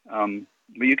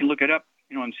 But you can look it up,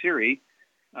 on Siri,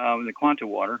 the Quanta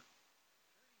Water,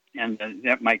 and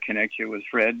that might connect you with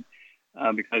Fred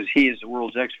because he is the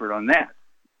world's expert on that.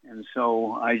 And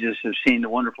so I just have seen the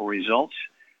wonderful results,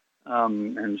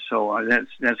 and so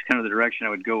that's kind of the direction I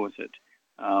would go with it.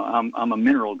 I'm a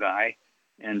mineral guy,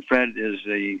 and Fred is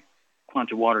a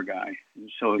Quanta Water guy,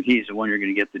 and so he's the one you're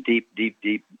going to get the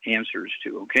deep answers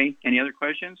to. Okay? Any other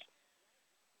questions?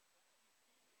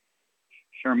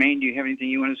 Charmaine, do you have anything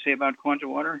you want to say about Quanta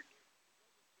Water?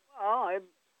 Well,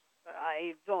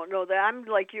 I don't know that. I'm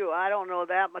like you. I don't know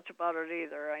that much about it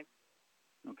either.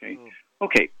 Okay.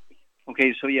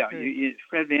 So yeah,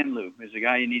 Fred Van Loo is the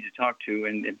guy you need to talk to,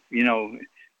 and if,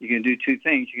 you can do two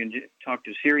things. You can talk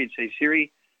to Siri and say,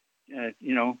 Siri,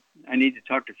 I need to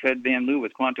talk to Fred Van Loo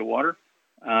with Quanta Water,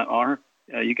 or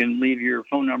you can leave your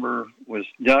phone number with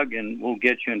Doug, and we'll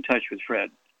get you in touch with Fred.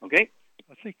 Okay?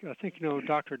 I think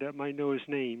doctor that might know his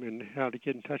name and how to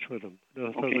get in touch with him.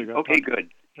 Okay, good.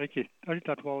 Thank you.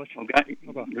 Dr. Wallach.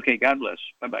 Okay, God bless.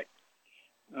 Bye-bye.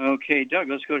 Okay, Doug,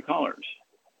 let's go to callers.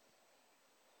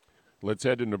 Let's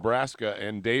head to Nebraska,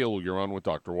 and Dale, you're on with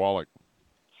Dr. Wallach.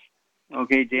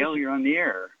 Okay, Dale, you're on the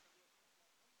air.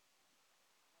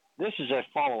 This is a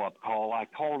follow-up call. I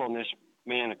called on this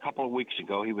man a couple of weeks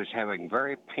ago. He was having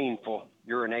very painful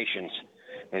urinations,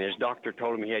 and his doctor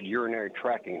told him he had urinary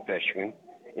tract infection.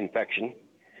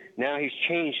 Now he's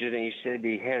changed it, and he said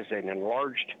he has an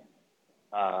enlarged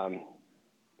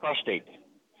prostate.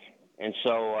 And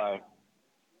so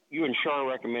you and Sean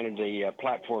recommended the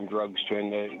platform drugs to him,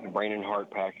 the brain and heart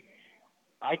pack.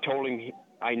 I told him,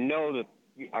 I know that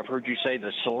I've heard you say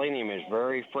the selenium is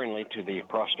very friendly to the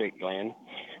prostate gland.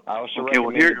 I also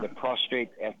recommended the prostate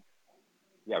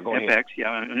go ahead. FX,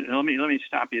 yeah. Let me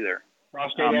stop you there.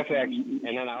 Prostate FX,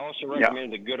 and then I also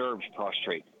recommended the Good Herbs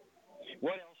Prostrate.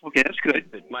 What else? Okay, that's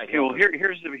good. Okay, well,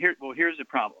 here's the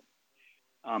problem.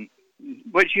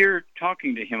 What you're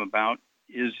talking to him about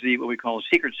is what we call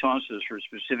secret sauces for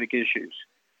specific issues.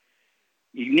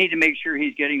 You need to make sure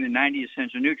he's getting the 90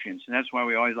 essential nutrients, and that's why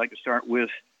we always like to start with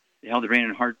the Healthy Brain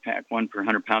and Heart Pack, 1 per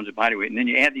 100 pounds of body weight, and then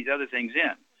you add these other things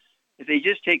in. If they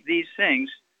just take these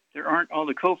things, there aren't all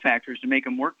the cofactors to make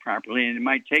them work properly, and it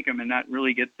might take them and not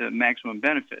really get the maximum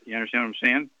benefit. You understand what I'm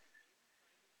saying?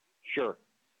 Sure.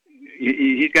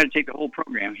 He's got to take the whole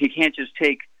program. He can't just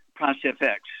take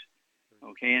ProsFX.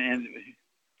 Okay, and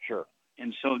sure.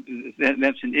 And so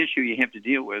that's an issue you have to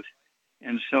deal with.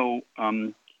 And so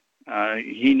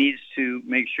he needs to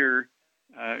make sure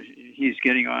he's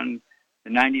getting on the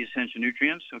 90 essential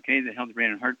nutrients, okay, the Healthy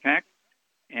Brain and Heart Pack,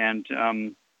 and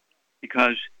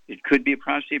because it could be a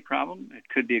prostate problem, it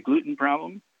could be a gluten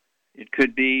problem, it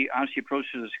could be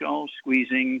osteoporosis of the skull,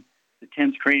 squeezing the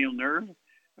 10th cranial nerve.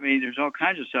 I mean, there's all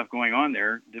kinds of stuff going on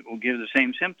there that will give the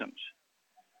same symptoms.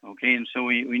 Okay, and so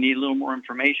we need a little more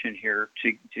information here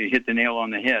to hit the nail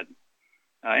on the head.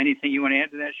 Anything you want to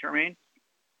add to that, Charmaine?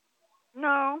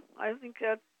 No, I think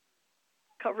that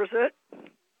covers it.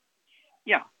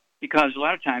 Yeah, because a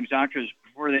lot of times doctors,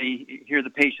 before they hear the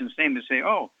patient's name, they say,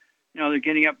 they're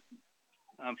getting up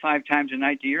 5 times a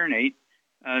night to urinate.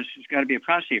 It's got to be a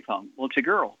prostate problem. Well, it's a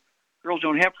girl. Girls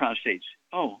don't have prostates.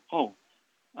 Well,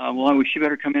 she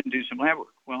better come in and do some lab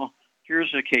work. Well,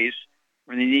 here's a case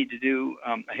where they need to do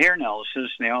a hair analysis,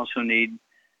 and they also need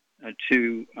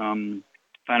to find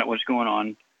out what's going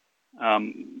on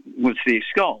with the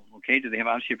skull. Okay, do they have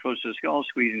osteoporosis of the skull,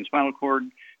 squeezing the spinal cord?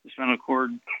 The spinal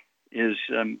cord is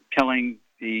telling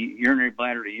the urinary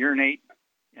bladder to urinate,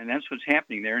 and that's what's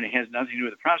happening there, and it has nothing to do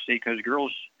with the prostate because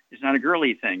it's not a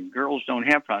girly thing. Girls don't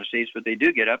have prostates, but they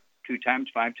do get up 2 times,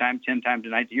 5 times, 10 times a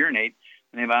night to urinate,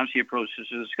 and they have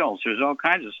osteoporosis of the skull. So there's all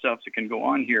kinds of stuff that can go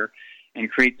on here and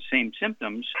create the same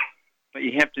symptoms, but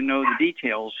you have to know the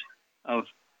details of,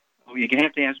 you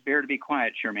have to ask Bear to be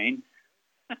quiet, Charmaine.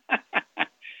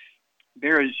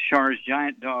 Bear is Char's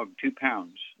giant dog, 2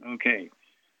 pounds. Okay.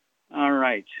 All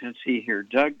right. Let's see here.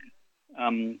 Doug,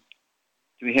 do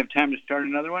we have time to start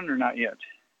another one or not yet?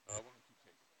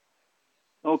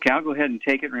 Okay, I'll go ahead and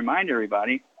take it and remind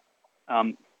everybody.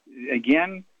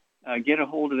 Again, get a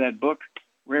hold of that book,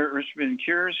 Rare Earths Forbidden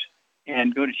Cures,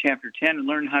 and go to Chapter 10 and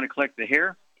learn how to collect the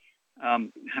hair, how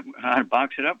to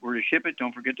box it up, where to ship it.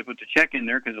 Don't forget to put the check in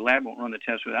there because the lab won't run the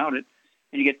test without it.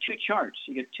 and you get two charts.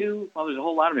 You get well, there's a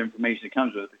whole lot of information that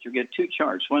comes with it, but you get two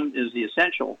charts. One is the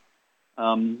essential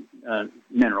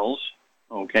minerals,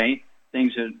 okay,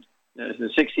 things that the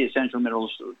 60 essential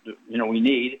minerals, we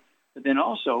need, but then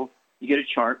also you get a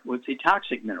chart with the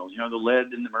toxic minerals, the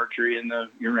lead and the mercury and the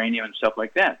uranium and stuff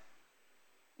like that.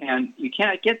 And you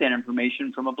cannot get that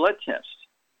information from a blood test.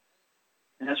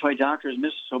 And that's why doctors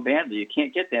miss it so badly. You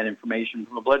can't get that information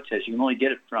from a blood test. You can only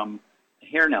get it from a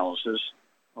hair analysis,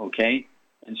 okay?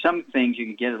 And some things you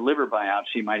can get a liver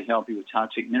biopsy might help you with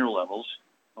toxic mineral levels,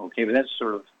 okay? But that's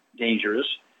sort of dangerous.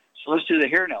 So let's do the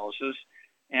hair analysis.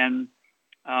 And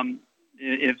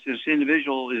if this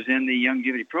individual is in the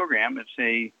Youngevity program, it's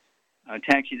a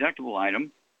tax-deductible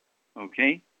item,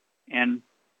 okay? And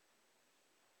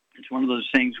it's one of those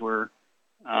things where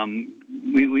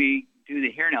we do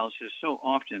the hair analysis so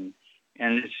often,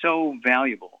 and it's so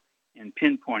valuable in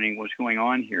pinpointing what's going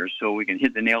on here so we can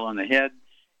hit the nail on the head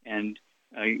and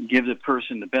give the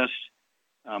person the best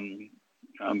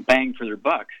bang for their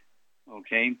buck,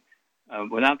 okay?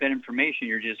 Without that information,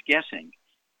 you're just guessing.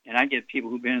 And I get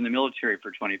people who've been in the military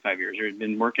for 25 years or have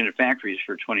been working at factories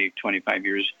for 20, 25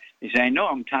 years. They say, I know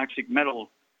I'm toxic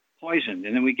metal poisoned.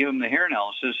 And then we give them the hair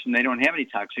analysis, and they don't have any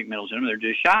toxic metals in them. They're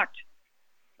just shocked,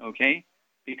 okay?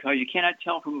 Because you cannot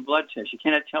tell from a blood test. You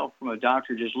cannot tell from a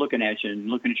doctor just looking at you and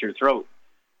looking at your throat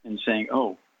and saying,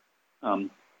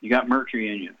 you got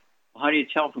mercury in you. Well, how do you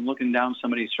tell from looking down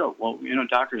somebody's throat? Well,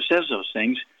 doctor says those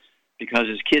things because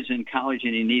his kid's in college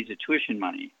and he needs the tuition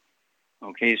money.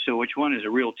 Okay, so which one is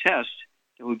a real test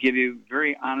that will give you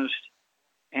very honest,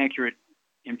 accurate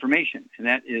information? And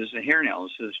that is a hair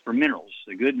analysis for minerals,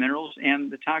 the good minerals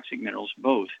and the toxic minerals,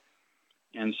 both.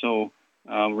 And so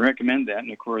we recommend that.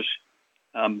 And, of course,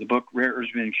 the book Rare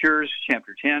Earths and Cures,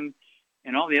 Chapter 10,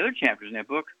 and all the other chapters in that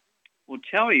book will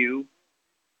tell you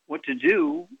what to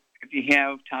do if you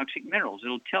have toxic minerals.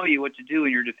 It'll tell you what to do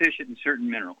when you're deficient in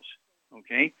certain minerals.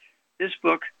 Okay? This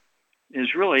book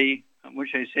is really, what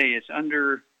should I say, it's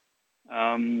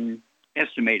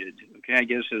estimated. Okay, I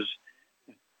guess is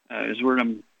the word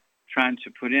I'm trying to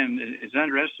put in. It's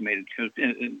underestimated because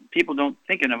people don't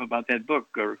think enough about that book,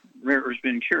 or Rare Earths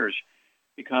and Cures,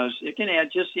 because it can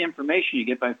add just the information you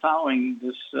get by following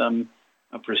this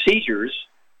procedures,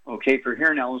 okay, for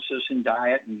hair analysis and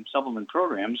diet and supplement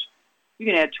programs. You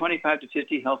can add 25 to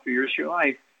 50 healthy years to your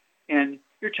life, and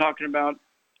you're talking about,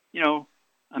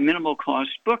 a minimal cost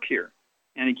book here.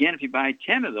 And again, if you buy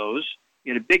 10 of those,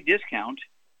 you get a big discount,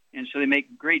 and so they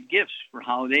make great gifts for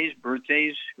holidays,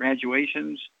 birthdays,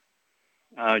 graduations.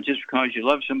 Just because you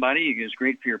love somebody, it's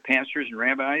great for your pastors and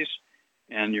rabbis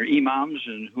and your imams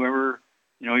and whoever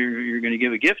you're going to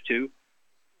give a gift to.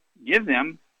 Give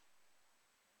them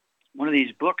one of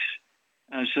these books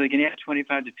so they can add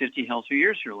 25 to 50 healthy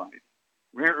years to your life.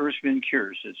 Rare Earths and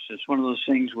Cures. It's one of those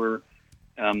things where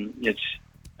it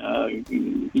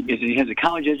has a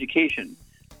college education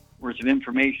worth of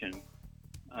information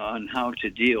on how to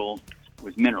deal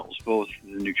with minerals, both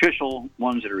the nutritional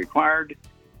ones that are required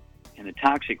and the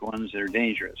toxic ones that are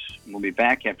dangerous. We'll be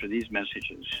back after these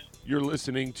messages. You're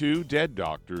listening to Dead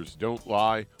Doctors Don't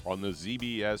Lie on the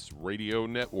ZBS Radio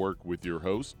Network with your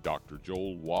host, Dr.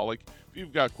 Joel Wallach. If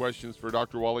you've got questions for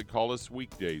Dr. Wallach, call us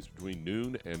weekdays between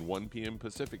noon and 1 p.m.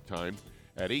 Pacific Time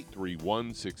at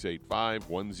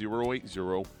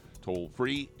 831-685-1080, toll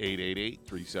free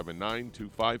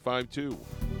 888-379-2552.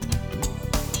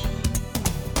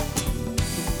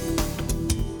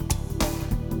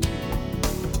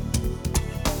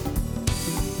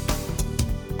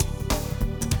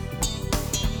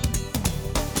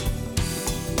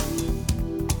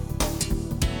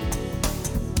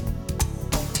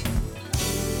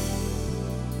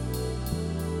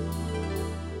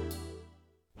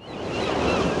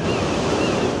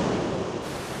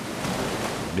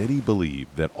 Many believe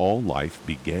that all life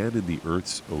began in the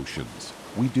Earth's oceans.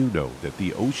 We do know that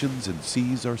the oceans and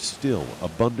seas are still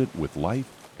abundant with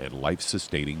life and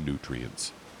life-sustaining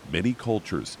nutrients. Many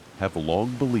cultures have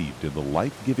long believed in the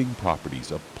life-giving properties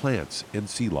of plants and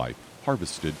sea life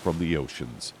harvested from the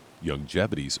oceans.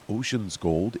 Youngevity's Ocean's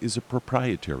Gold is a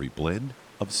proprietary blend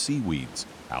of seaweeds,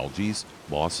 algae,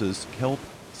 mosses, kelp,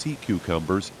 sea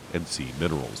cucumbers, and sea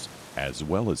minerals, as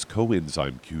well as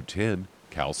coenzyme Q10,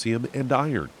 calcium, and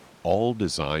iron, all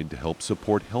designed to help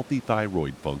support healthy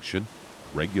thyroid function,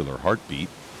 regular heartbeat,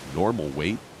 normal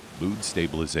weight, mood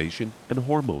stabilization, and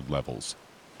hormone levels.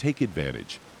 Take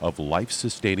advantage of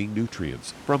life-sustaining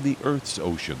nutrients from the Earth's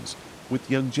oceans with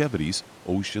Youngevity's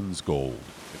Ocean's Gold.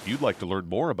 If you'd like to learn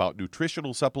more about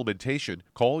nutritional supplementation,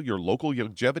 call your local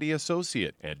Youngevity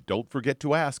associate, and don't forget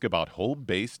to ask about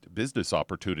home-based business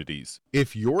opportunities.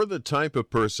 If you're the type of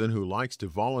person who likes to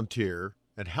volunteer,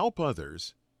 and help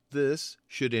others, this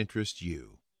should interest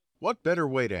you. What better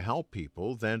way to help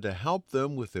people than to help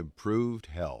them with improved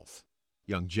health?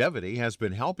 Youngevity has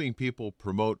been helping people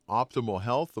promote optimal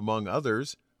health, among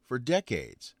others, for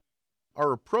decades.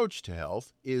 Our approach to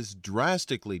health is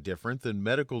drastically different than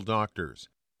medical doctors,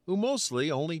 who mostly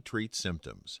only treat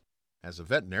symptoms. As a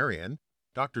veterinarian,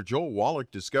 Dr. Joel Wallach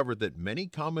discovered that many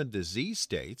common disease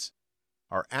states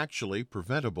are actually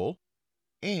preventable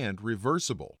and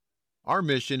reversible. Our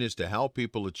mission is to help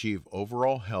people achieve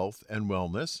overall health and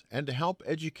wellness, and to help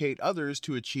educate others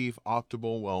to achieve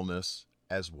optimal wellness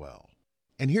as well.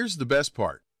 And here's the best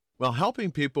part. While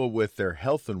helping people with their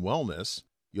health and wellness,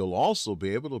 you'll also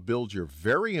be able to build your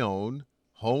very own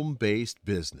home-based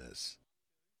business.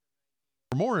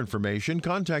 For more information,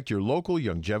 contact your local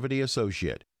Youngevity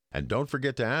associate. And don't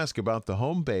forget to ask about the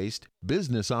home-based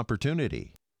business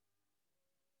opportunity.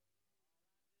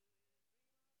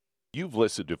 You've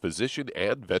listened to physician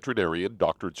and veterinarian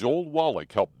Dr. Joel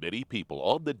Wallach help many people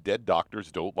on the Dead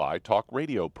Doctors Don't Lie talk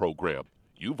radio program.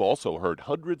 You've also heard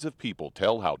hundreds of people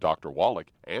tell how Dr. Wallach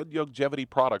and Youngevity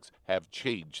products have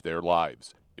changed their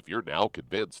lives. If you're now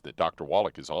convinced that Dr.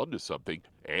 Wallach is onto something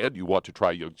and you want to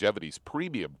try Youngevity's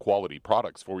premium quality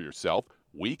products for yourself,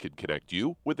 we can connect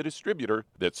you with a distributor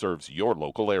that serves your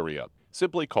local area.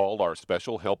 Simply call our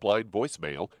special helpline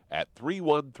voicemail at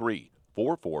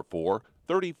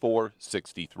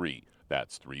 313-444-3463.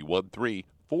 That's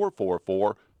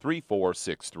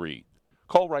 313-444-3463.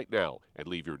 Call right now and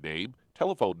leave your name,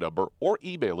 telephone number, or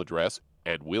email address,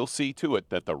 and we'll see to it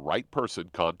that the right person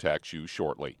contacts you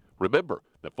shortly. Remember,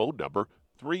 the phone number,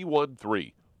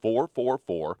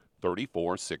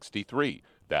 313-444-3463.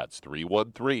 That's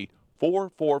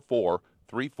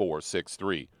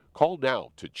 313-444-3463. Call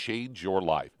now to change your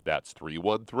life. That's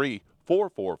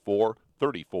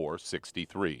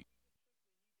 313-444-3463.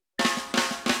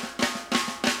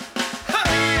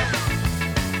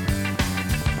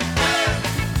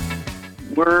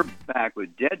 We're back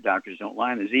with Dead Doctors Don't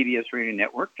Lie on the ZBS Radio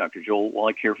Network. Dr. Joel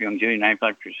Wallach here for Youngevity 9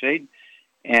 O'Clock Crusade.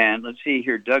 And let's see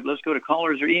here, Doug, let's go to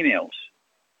callers or emails.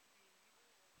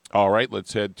 All right,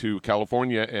 let's head to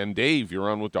California. And Dave, you're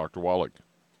on with Dr. Wallach.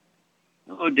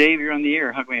 Hello, Dave, you're on the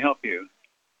air. How can we help you?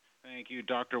 Thank you,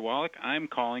 Dr. Wallach. I'm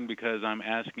calling because I'm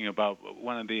asking about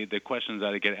one of the questions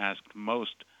that I get asked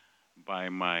most by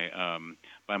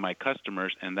my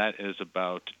customers, and that is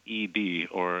about ED,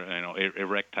 or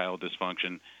erectile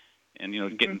dysfunction, and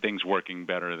getting things working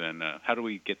better. Than how do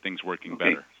we get things working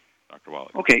better, Dr.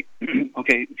 Wallach? Okay,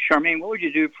 Charmaine, what would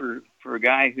you do for a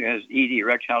guy who has ED,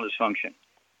 erectile dysfunction?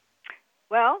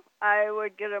 Well, I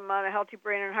would get him on a Healthy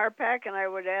Brain and Heart Pack, and I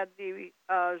would add the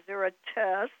Zera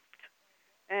test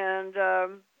and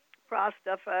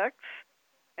ProstFX,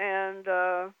 and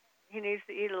he needs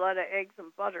to eat a lot of eggs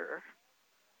and butter.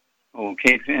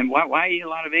 Okay, and why eat a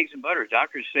lot of eggs and butter?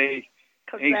 Doctors say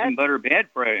eggs and butter are bad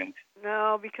for you.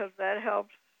 No, because that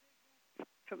helps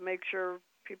to make sure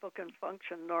people can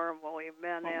function normally,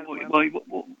 men and women.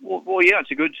 Well, yeah,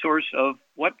 it's a good source of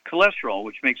what? Cholesterol,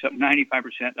 which makes up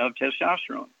 95% of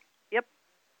testosterone. Yep.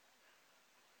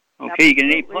 Okay, Absolutely. You get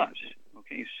an A+.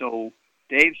 Okay, so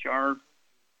Dave Shar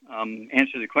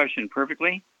answered the question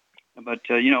perfectly, but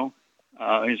of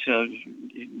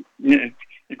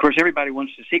course, everybody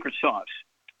wants the secret sauce,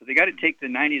 but they got to take the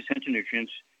 90 essential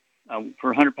nutrients for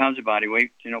 100 pounds of body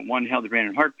weight. One Healthy Brain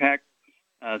and Heart Pack.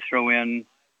 Throw in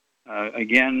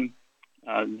again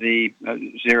the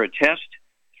Zera test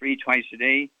 3 times a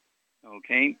day.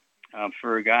 Okay,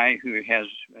 for a guy who has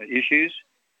issues.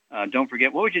 Don't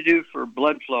forget, what would you do for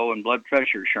blood flow and blood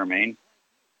pressure, Charmaine?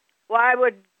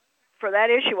 Well, for that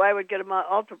issue, I would get him on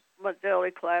Ultimate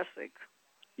Daily Classic.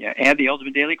 Yeah, add the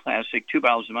Ultimate Daily Classic, 2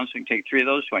 bottles a month, so you can take 3 of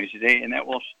those twice a day, and that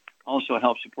will also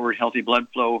help support healthy blood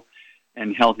flow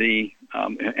and healthy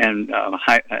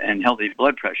healthy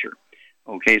blood pressure.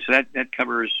 Okay, so that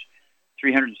covers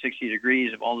 360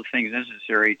 degrees of all the things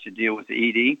necessary to deal with the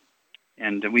ED,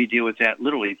 and we deal with that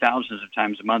literally thousands of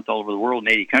times a month all over the world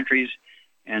in 80 countries,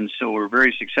 and so we're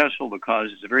very successful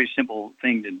because it's a very simple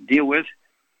thing to deal with,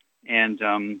 and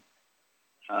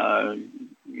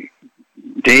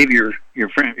Dave, your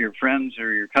friends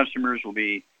or your customers will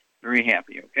be very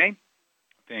happy, okay?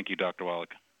 Thank you, Dr.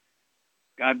 Wallach.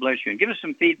 God bless you. And give us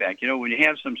some feedback. When you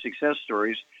have some success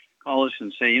stories, call us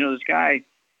and say, this guy,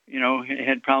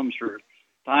 had problems for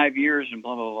 5 years and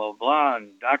blah, blah, blah, blah,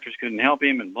 and doctors couldn't help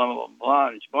him and blah, blah, blah, blah.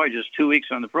 And boy, just 2 weeks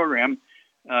on the program,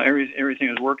 everything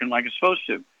was working like it's supposed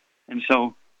to. And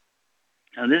so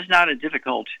this is not a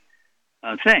difficult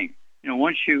thing.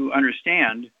 Once you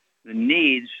understand the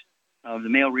needs of the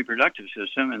male reproductive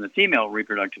system and the female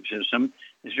reproductive system,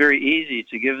 it's very easy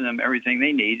to give them everything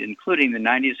they need, including the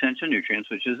 90 essential nutrients,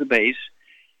 which is the base.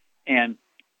 And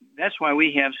that's why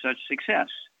we have such success.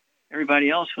 Everybody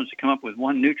else wants to come up with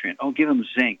one nutrient. Oh, give them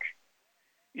zinc.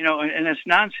 You know, and that's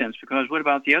nonsense, because what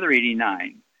about the other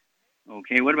 89?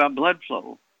 Okay, what about blood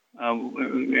flow?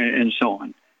 And so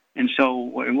on. And so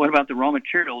what about the raw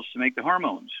materials to make the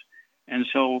hormones? And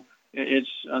so it's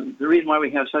the reason why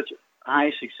we have such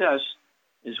high success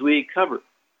is we cover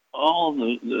all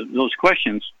those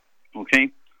questions,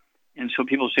 okay? And so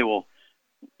people say, well,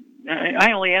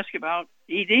 I only ask about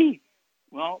ED.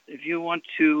 Well, if you want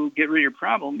to get rid of your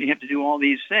problem, you have to do all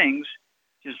these things,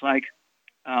 just like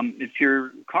if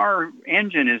your car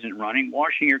engine isn't running,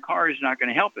 washing your car is not going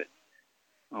to help it.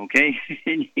 Okay,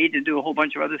 you need to do a whole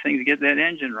bunch of other things to get that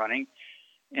engine running,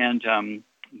 and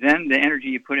then the energy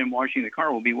you put in washing the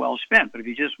car will be well spent. But if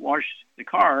you just wash the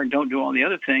car and don't do all the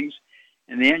other things,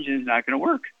 and the engine is not going to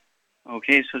work.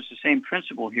 Okay, so it's the same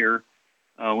principle here.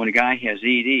 When a guy has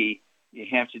ED, you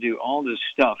have to do all this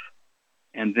stuff,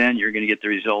 and then you're going to get the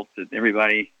result that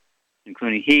everybody,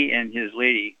 including he and his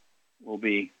lady, will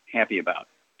be happy about.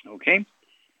 Okay?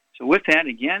 So with that,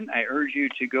 again, I urge you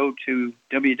to go to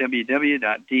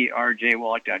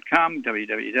www.drjwallach.com,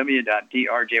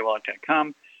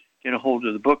 www.drjwallach.com, get a hold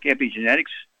of the book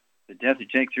Epigenetics, The Death of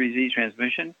Genetic Disease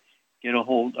Transmission, get a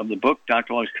hold of the book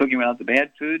Dr. Wallach's Cooking Without the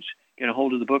Bad Foods, get a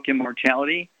hold of the book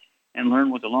Immortality, and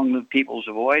learn what the long-lived peoples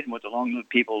avoid and what the long-lived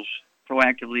peoples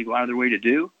proactively go out of their way to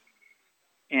do,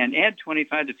 and add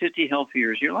 25 to 50 healthy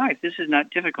years of your life. This is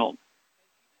not difficult.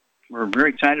 We're very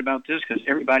excited about this because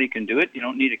everybody can do it. You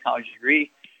don't need a college degree.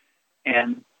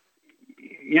 And,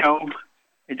 you know,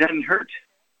 it doesn't hurt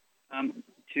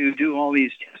to do all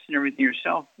these tests and everything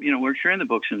yourself. You know, we're sharing the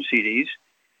books and CDs.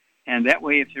 And that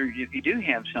way, if you do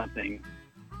have something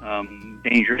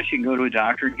dangerous, you can go to a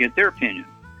doctor and get their opinion.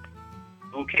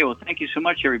 Okay, well, thank you so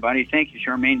much, everybody. Thank you,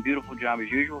 Charmaine. Beautiful job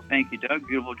as usual. Thank you, Doug.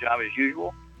 Beautiful job as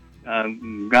usual.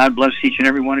 God bless each and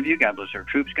every one of you. God bless our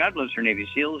troops. God bless our Navy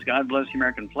SEALs. God bless the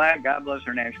American flag. God bless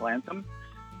our national anthem.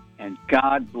 And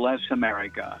God bless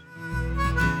America.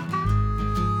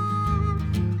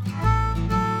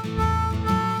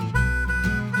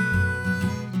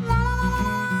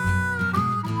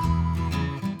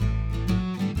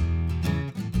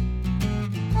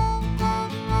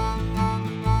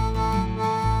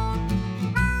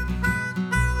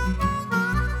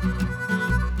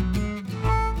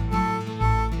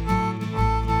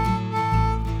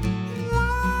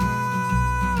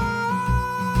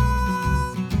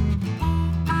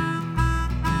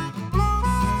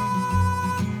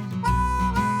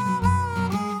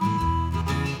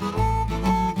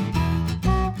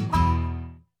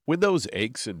 When those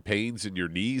aches and pains in your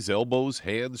knees, elbows,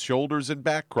 hands, shoulders, and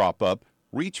back crop up,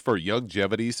 reach for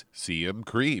Youngevity's CM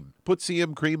Cream. Put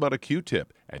CM Cream on a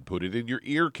Q-tip and put it in your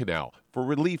ear canal for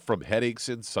relief from headaches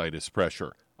and sinus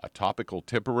pressure. A topical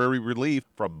temporary relief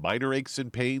from minor aches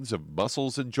and pains of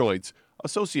muscles and joints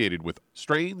associated with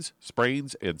strains,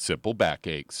 sprains, and simple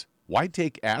backaches. Why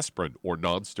take aspirin or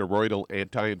non-steroidal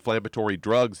anti-inflammatory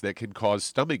drugs that can cause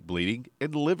stomach bleeding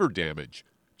and liver damage?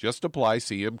 Just apply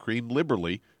CM Cream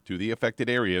liberally to the affected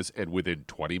areas, and within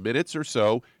 20 minutes or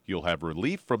so, you'll have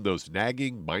relief from those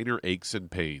nagging minor aches and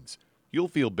pains. You'll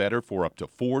feel better for up to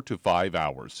 4 to 5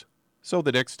 hours. So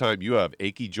the next time you have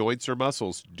achy joints or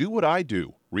muscles, do what I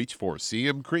do. Reach for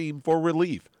CM Cream for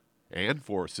relief. And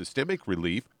for systemic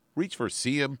relief, reach for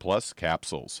CM Plus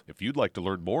capsules. If you'd like to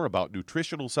learn more about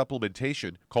nutritional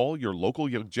supplementation, call your local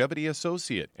Youngevity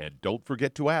associate, and don't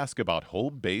forget to ask about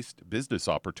home-based business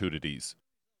opportunities.